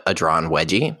a drawn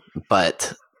wedgie.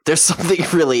 But there's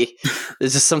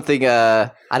just something,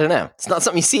 I don't know. It's not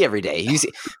something you see every day. You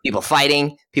see people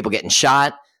fighting, people getting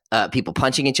shot, people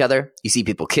punching each other. You see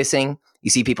people kissing. You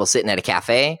see people sitting at a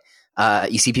cafe.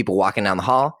 You see people walking down the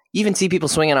hall. You even see people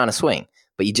swinging on a swing.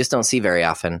 But you just don't see very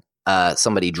often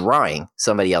somebody drawing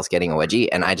somebody else getting a wedgie,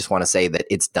 and I just want to say that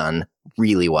it's done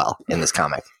really well in this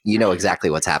comic. You know exactly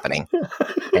what's happening,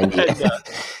 and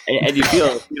you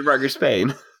feel Peter Parker's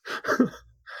pain.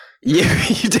 you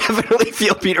definitely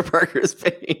feel Peter Parker's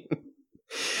pain.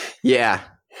 Yeah.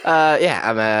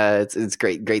 It's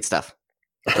great stuff.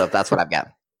 So that's what I've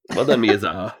got. Well done,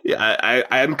 Miyazawa. Yeah,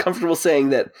 I am comfortable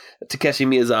saying that Takeshi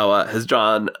Miyazawa has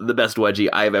drawn the best wedgie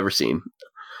I have ever seen.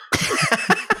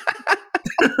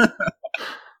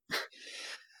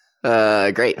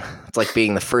 Great. It's like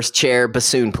being the first chair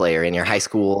bassoon player in your high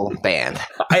school band.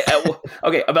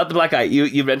 Okay, about the black eye,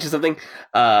 you mentioned something.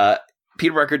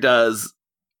 Peter Parker does.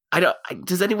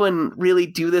 Does anyone really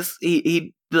do this?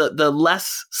 He the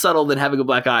less subtle than having a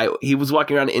black eye. He was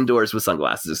walking around indoors with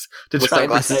sunglasses to try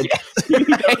and pretend he had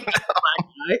a black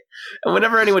eye. And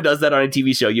whenever anyone does that on a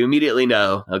TV show, you immediately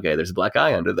know, okay, there's a black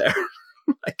eye under there.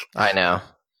 I know.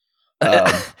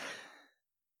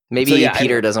 Maybe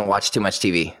Peter doesn't watch too much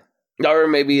TV. Or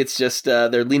maybe it's just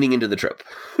they're leaning into the trope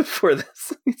for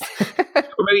this.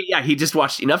 Or maybe, he just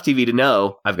watched enough TV to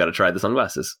know, I've got to try the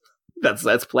sunglasses.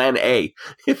 That's plan A.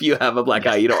 If you have a black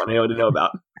eye you don't want anyone to know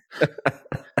about.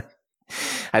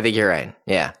 I think you're right.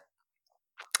 Yeah.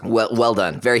 Well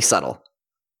done. Very subtle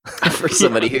for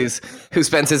somebody who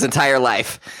spends his entire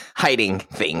life hiding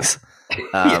things.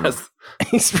 Yes.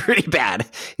 He's pretty bad.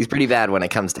 He's pretty bad when it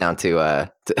comes down to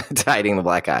hiding the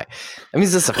black eye. I mean,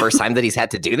 is this the first time that he's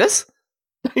had to do this?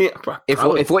 Yeah,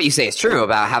 if what you say is true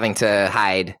about having to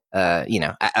hide,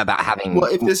 about having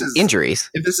if this is injuries.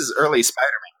 If this is early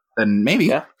Spider-Man, then maybe.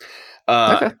 Yeah.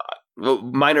 Okay. Well,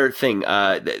 minor thing.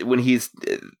 When he's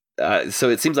so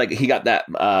it seems like he got that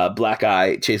black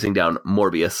eye chasing down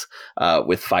Morbius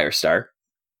with Firestar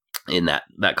in that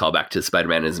callback to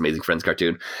Spider-Man and his Amazing Friends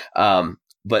cartoon.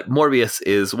 But Morbius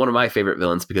is one of my favorite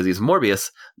villains because he's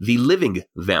Morbius, the living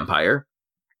vampire.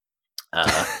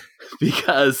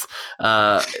 Because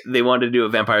they wanted to do a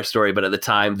vampire story, but at the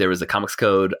time there was a Comics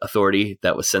Code Authority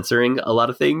that was censoring a lot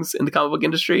of things in the comic book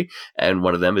industry, and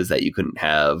one of them is that you couldn't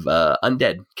have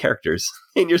undead characters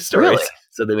in your stories. Really?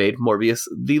 So they made Morbius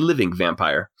the living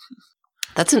vampire.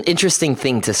 That's an interesting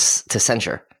thing to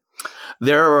censure.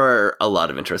 There are a lot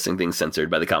of interesting things censored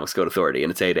by the Comics Code Authority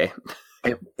in its heyday.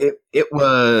 It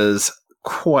was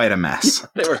quite a mess.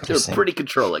 They were pretty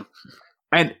controlling.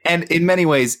 And in many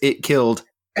ways, it killed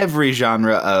every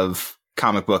genre of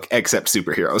comic book except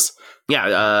superheroes.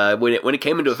 Yeah, when it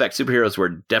came into effect, superheroes were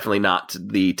definitely not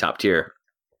the top tier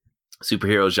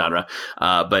superhero genre,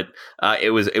 but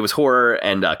it was horror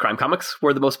and crime comics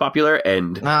were the most popular.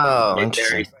 And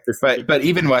interesting. But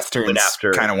even westerns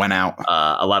kind of went out.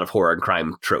 A lot of horror and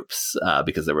crime tropes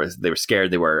because they were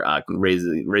scared. They were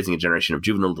raising a generation of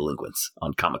juvenile delinquents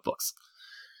on comic books.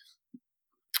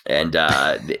 And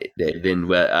then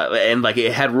like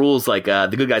it had rules like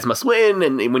the good guys must win,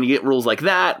 and when you get rules like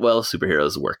that, well,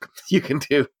 superheroes work. You can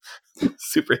do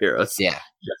superheroes, yeah,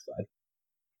 just fine.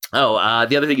 Oh,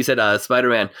 the other thing you said,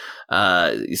 Spider-Man,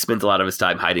 he spends a lot of his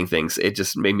time hiding things. It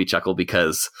just made me chuckle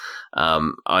because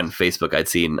on Facebook I'd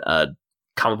seen a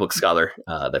comic book scholar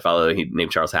that I follow, he named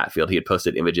Charles Hatfield. He had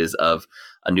posted images of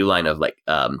a new line of like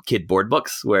kid board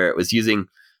books where it was using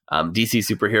DC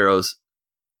superheroes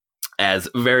as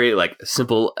very like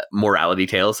simple morality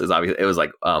tales. Is obvious. It was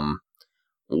like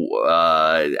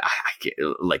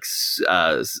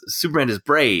Superman is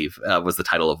brave was the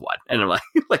title of one, and I'm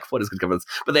like what is going to come from this?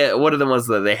 But one of the ones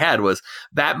that they had was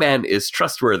Batman is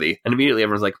trustworthy, and immediately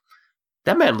everyone's like,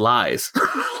 that man lies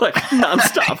like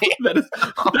nonstop.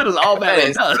 that is all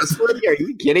Batman does. Trustworthy? Are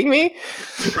you kidding me?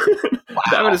 Wow.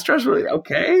 Batman is trustworthy.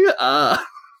 Okay.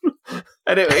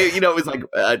 And it was like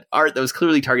art that was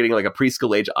clearly targeting like a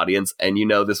preschool age audience, and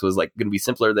this was like going to be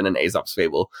simpler than an Aesop's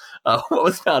fable. What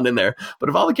was found in there, but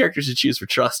of all the characters to choose for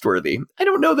trustworthy, I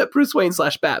don't know that Bruce Wayne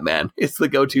 / Batman is the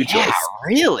go-to choice.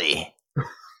 Really?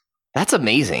 That's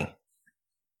amazing.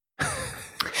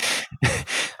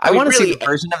 I want to see a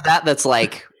version of that that's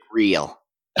like real.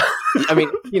 I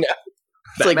mean,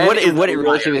 it's like what it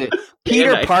really should be.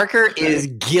 Peter Parker is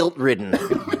guilt-ridden.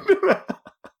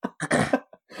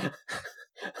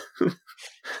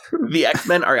 The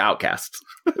X-Men are outcasts.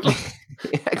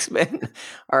 The X-Men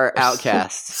are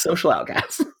outcasts. Social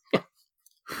outcasts.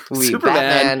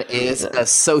 Batman is a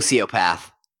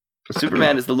sociopath.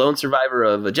 Superman is the lone survivor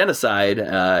of a genocide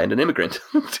and an immigrant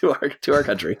to our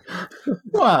country.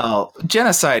 Well,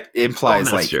 genocide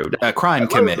implies a crime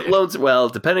committed. Well,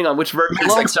 depending on which version.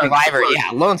 Lone survivor,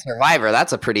 lone survivor.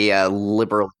 That's a pretty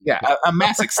liberal. Yeah, a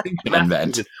mass extinction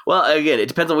event. Well, again, it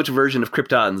depends on which version of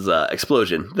Krypton's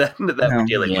explosion that we're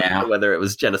dealing with, whether it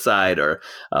was genocide or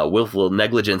willful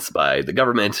negligence by the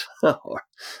government or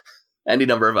any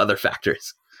number of other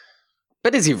factors.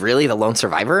 But is he really the lone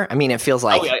survivor? I mean, it feels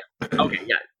like... Okay,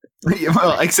 yeah.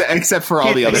 Well, except for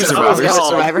all the other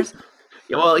survivors.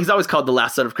 Yeah, well, he's always called the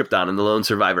last son of Krypton and the lone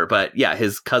survivor. But yeah,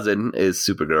 his cousin is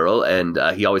Supergirl, and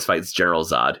he always fights General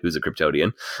Zod, who's a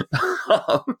Kryptonian.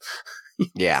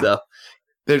 Yeah. So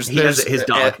there's his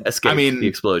dog escaped the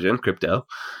explosion, Krypto.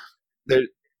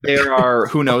 There are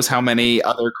who knows how many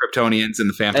other Kryptonians in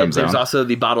the Phantom Zone. There's also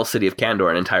the bottle city of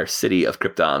Kandor. An entire city of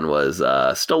Krypton was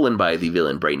stolen by the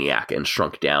villain Brainiac and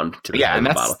shrunk down to the and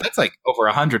bottle. That's like over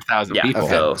 100,000 people.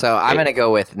 Okay. So I'm going to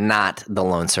go with not the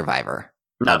lone survivor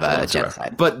of a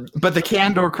genocide. But the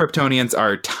Kandor Kryptonians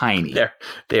are tiny.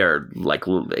 They are like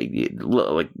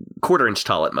quarter-inch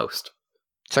tall at most.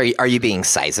 So are you being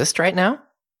sizist right now?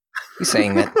 You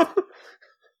saying that?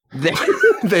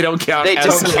 They don't count. They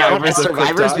don't count as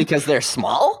survivors because they're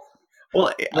small.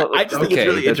 Well, I just think it's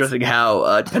really interesting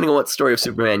how, depending on what story of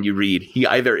Superman you read, he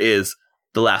either is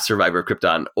the last survivor of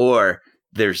Krypton, or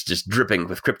there's just dripping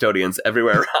with Kryptonians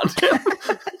everywhere around him.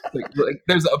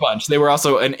 There's a bunch. They were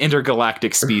also an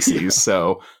intergalactic species,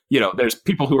 so there's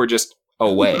people who are just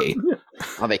away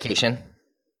on vacation,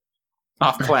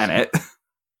 off planet.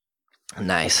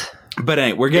 Nice, but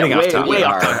anyway, we're getting off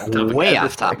topic. Way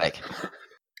off topic.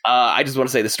 I just want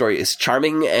to say the story is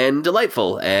charming and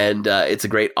delightful, and it's a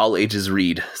great all ages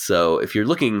read. So if you're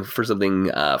looking for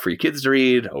something for your kids to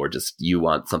read, or just you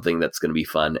want something that's going to be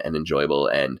fun and enjoyable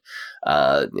and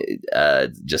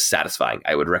just satisfying,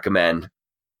 I would recommend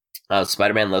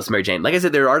Spider-Man Loves Mary Jane. Like I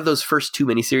said, there are those first 2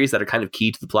 miniseries that are kind of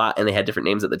key to the plot, and they had different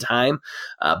names at the time.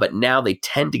 But now they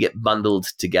tend to get bundled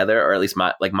together, or at least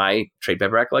my trade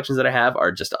paperback collections that I have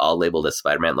are just all labeled as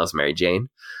Spider-Man Loves Mary Jane.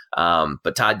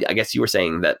 But Todd, I guess you were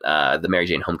saying that the Mary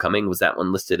Jane Homecoming, was that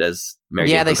one listed as Mary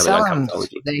Jane Homecoming? Yeah, they sell them.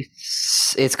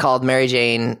 It's called Mary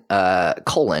Jane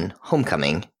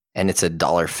Homecoming, and it's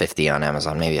 $1.50 on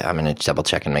Amazon. Maybe I'm going to double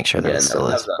check and make sure that it still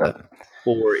is.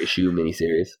 4-issue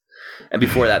miniseries. And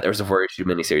before that, there was a 4-issue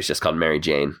miniseries just called Mary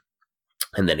Jane.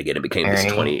 And then again, it became Mary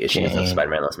this 20 issues of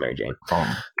Spider-Man Loves Mary Jane.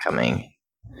 Homecoming.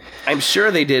 I'm sure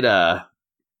they did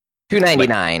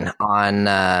 $2.99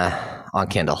 on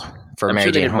Kindle for I'm Mary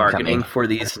sure they Jane did marketing Homecoming. for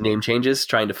these name changes,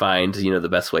 trying to find the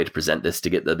best way to present this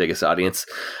to get the biggest audience.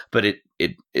 But it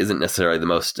isn't necessarily the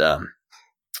most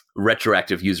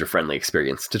retroactive, user-friendly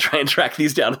experience to try and track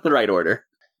these down in the right order.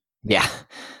 Yeah.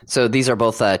 So these are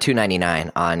both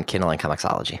 $2.99 on Kindle and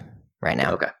Comixology right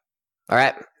now. Okay. All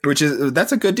right.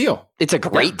 That's a good deal. It's a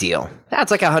great deal. That's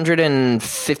like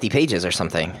 150 pages or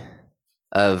something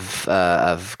of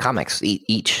comics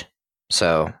each.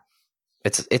 So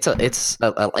it's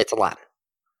a lot,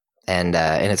 and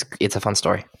it's a fun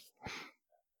story.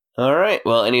 All right.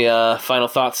 Well, any final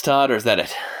thoughts, Todd, or is that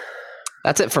it?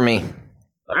 That's it for me.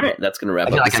 All right. That's going to wrap I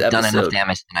feel up like this I've episode. done enough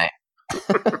damage tonight.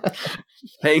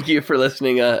 Thank you for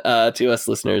listening to us,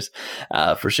 listeners.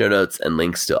 For show notes and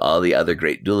links to all the other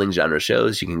great Dueling Genre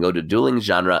shows, you can go to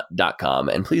duelinggenre.com,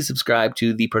 and please subscribe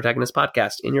to the Protagonist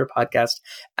Podcast in your podcast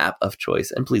app of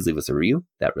choice, and please leave us a review.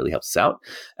 That really helps us out.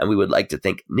 And we would like to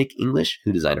thank Nick English,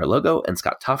 who designed our logo, and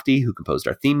Scott Tofty, who composed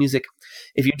our theme music.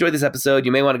 If you enjoyed this episode,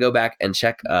 you may want to go back and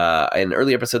check an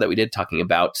early episode that we did talking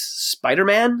about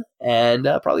Spider-Man, and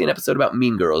probably an episode about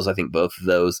Mean Girls. I think both of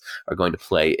those are going to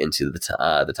play into the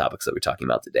topics that we're talking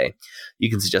about today.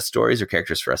 You can suggest stories or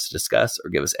characters for us to discuss, or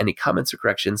give us any comments or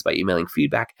corrections by emailing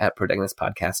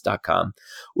feedback@protagonistpodcast.com.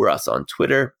 We're also on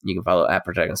Twitter. You can follow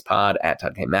 @protagonistpod,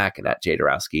 @ToddKMac, and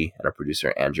 @JDorowski. And our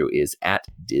producer, Andrew, is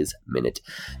 @DizMinute.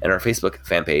 And our Facebook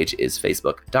fan page is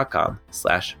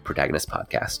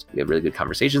facebook.com/protagonistpodcast. We have really good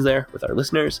conversations there with our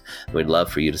listeners. We'd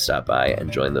love for you to stop by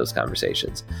and join those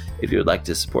conversations. If you would like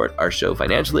to support our show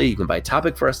financially, you can buy a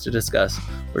topic for us to discuss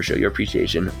or show your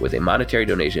appreciation with a monetary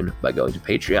donation by going to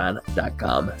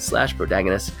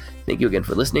patreon.com/protagonist. Thank you again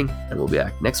for listening, and we'll be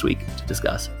back next week to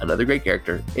discuss another great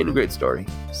character in a great story.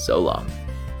 So long.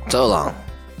 So long.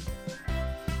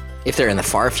 If they're in the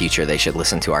far future, they should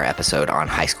listen to our episode on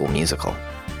High School Musical,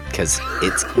 because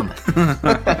it's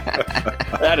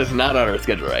that is not on our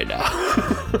schedule right now.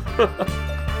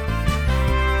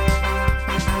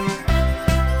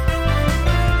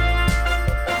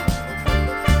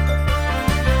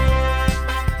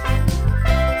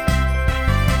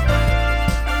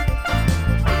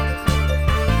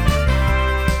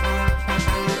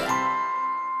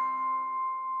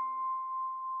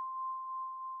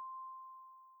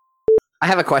 I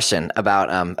have a question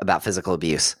about physical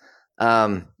abuse.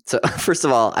 So first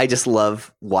of all, I just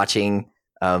love watching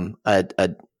a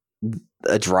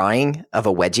drawing of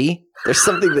a wedgie. There's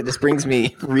something that just brings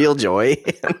me real joy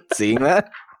in seeing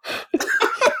that.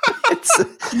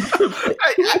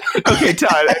 Okay,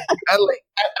 Todd. I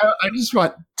just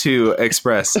want to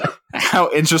express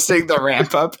how interesting the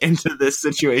ramp up into this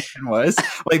situation was.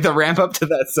 Like the ramp up to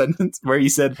that sentence where you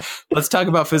said, "Let's talk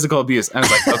about physical abuse." I was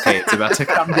like, "Okay, it's about to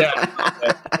come down."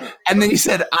 And then you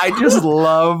said, "I just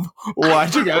love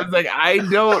watching." I was like, "I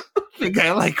don't think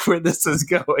I like where this is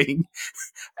going."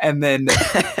 And then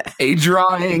a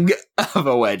drawing of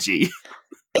a wedgie.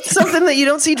 It's something that you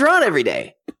don't see drawn every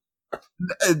day.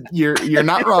 You're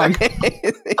not wrong.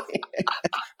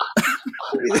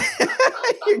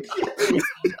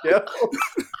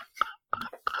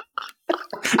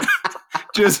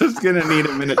 Joseph's gonna need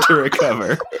a minute to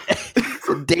recover.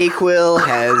 Dayquil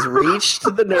has reached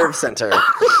the nerve center.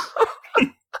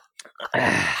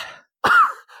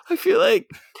 I feel like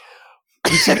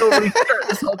we should nobody start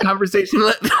this whole conversation.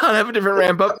 Let Todd have a different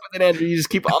ramp up, but then Andrew, you just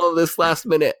keep all of this last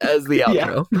minute as the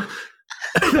outro. Yeah.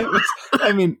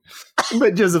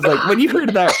 But Joseph, like when you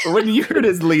heard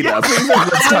his lead up,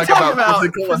 let's talk about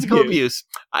physical abuse.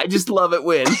 I just love it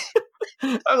when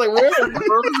I was like, where is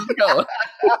this going?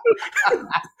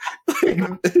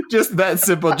 Just that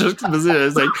simple juxtaposition.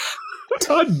 It's like,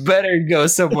 Todd better go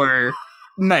somewhere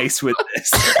nice with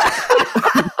this.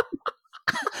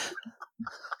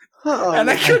 And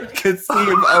I couldn't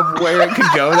conceive of where it could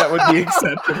go that would be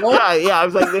acceptable. Yeah, I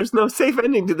was like, there's no safe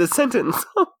ending to this sentence.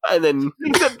 And then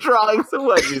he kept drawing some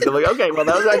wedgies. I'm like, okay, well,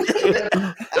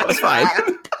 that was fine.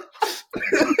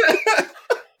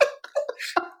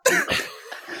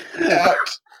 Yeah.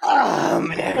 Oh,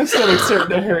 man. My stomach's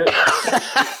starting to hurt.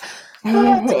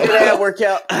 Good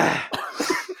workout.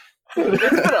 It's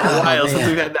been a while since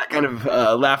we've had that kind of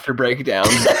laughter breakdown.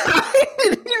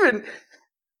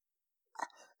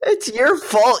 It's your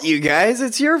fault, you guys.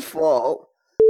 It's your fault.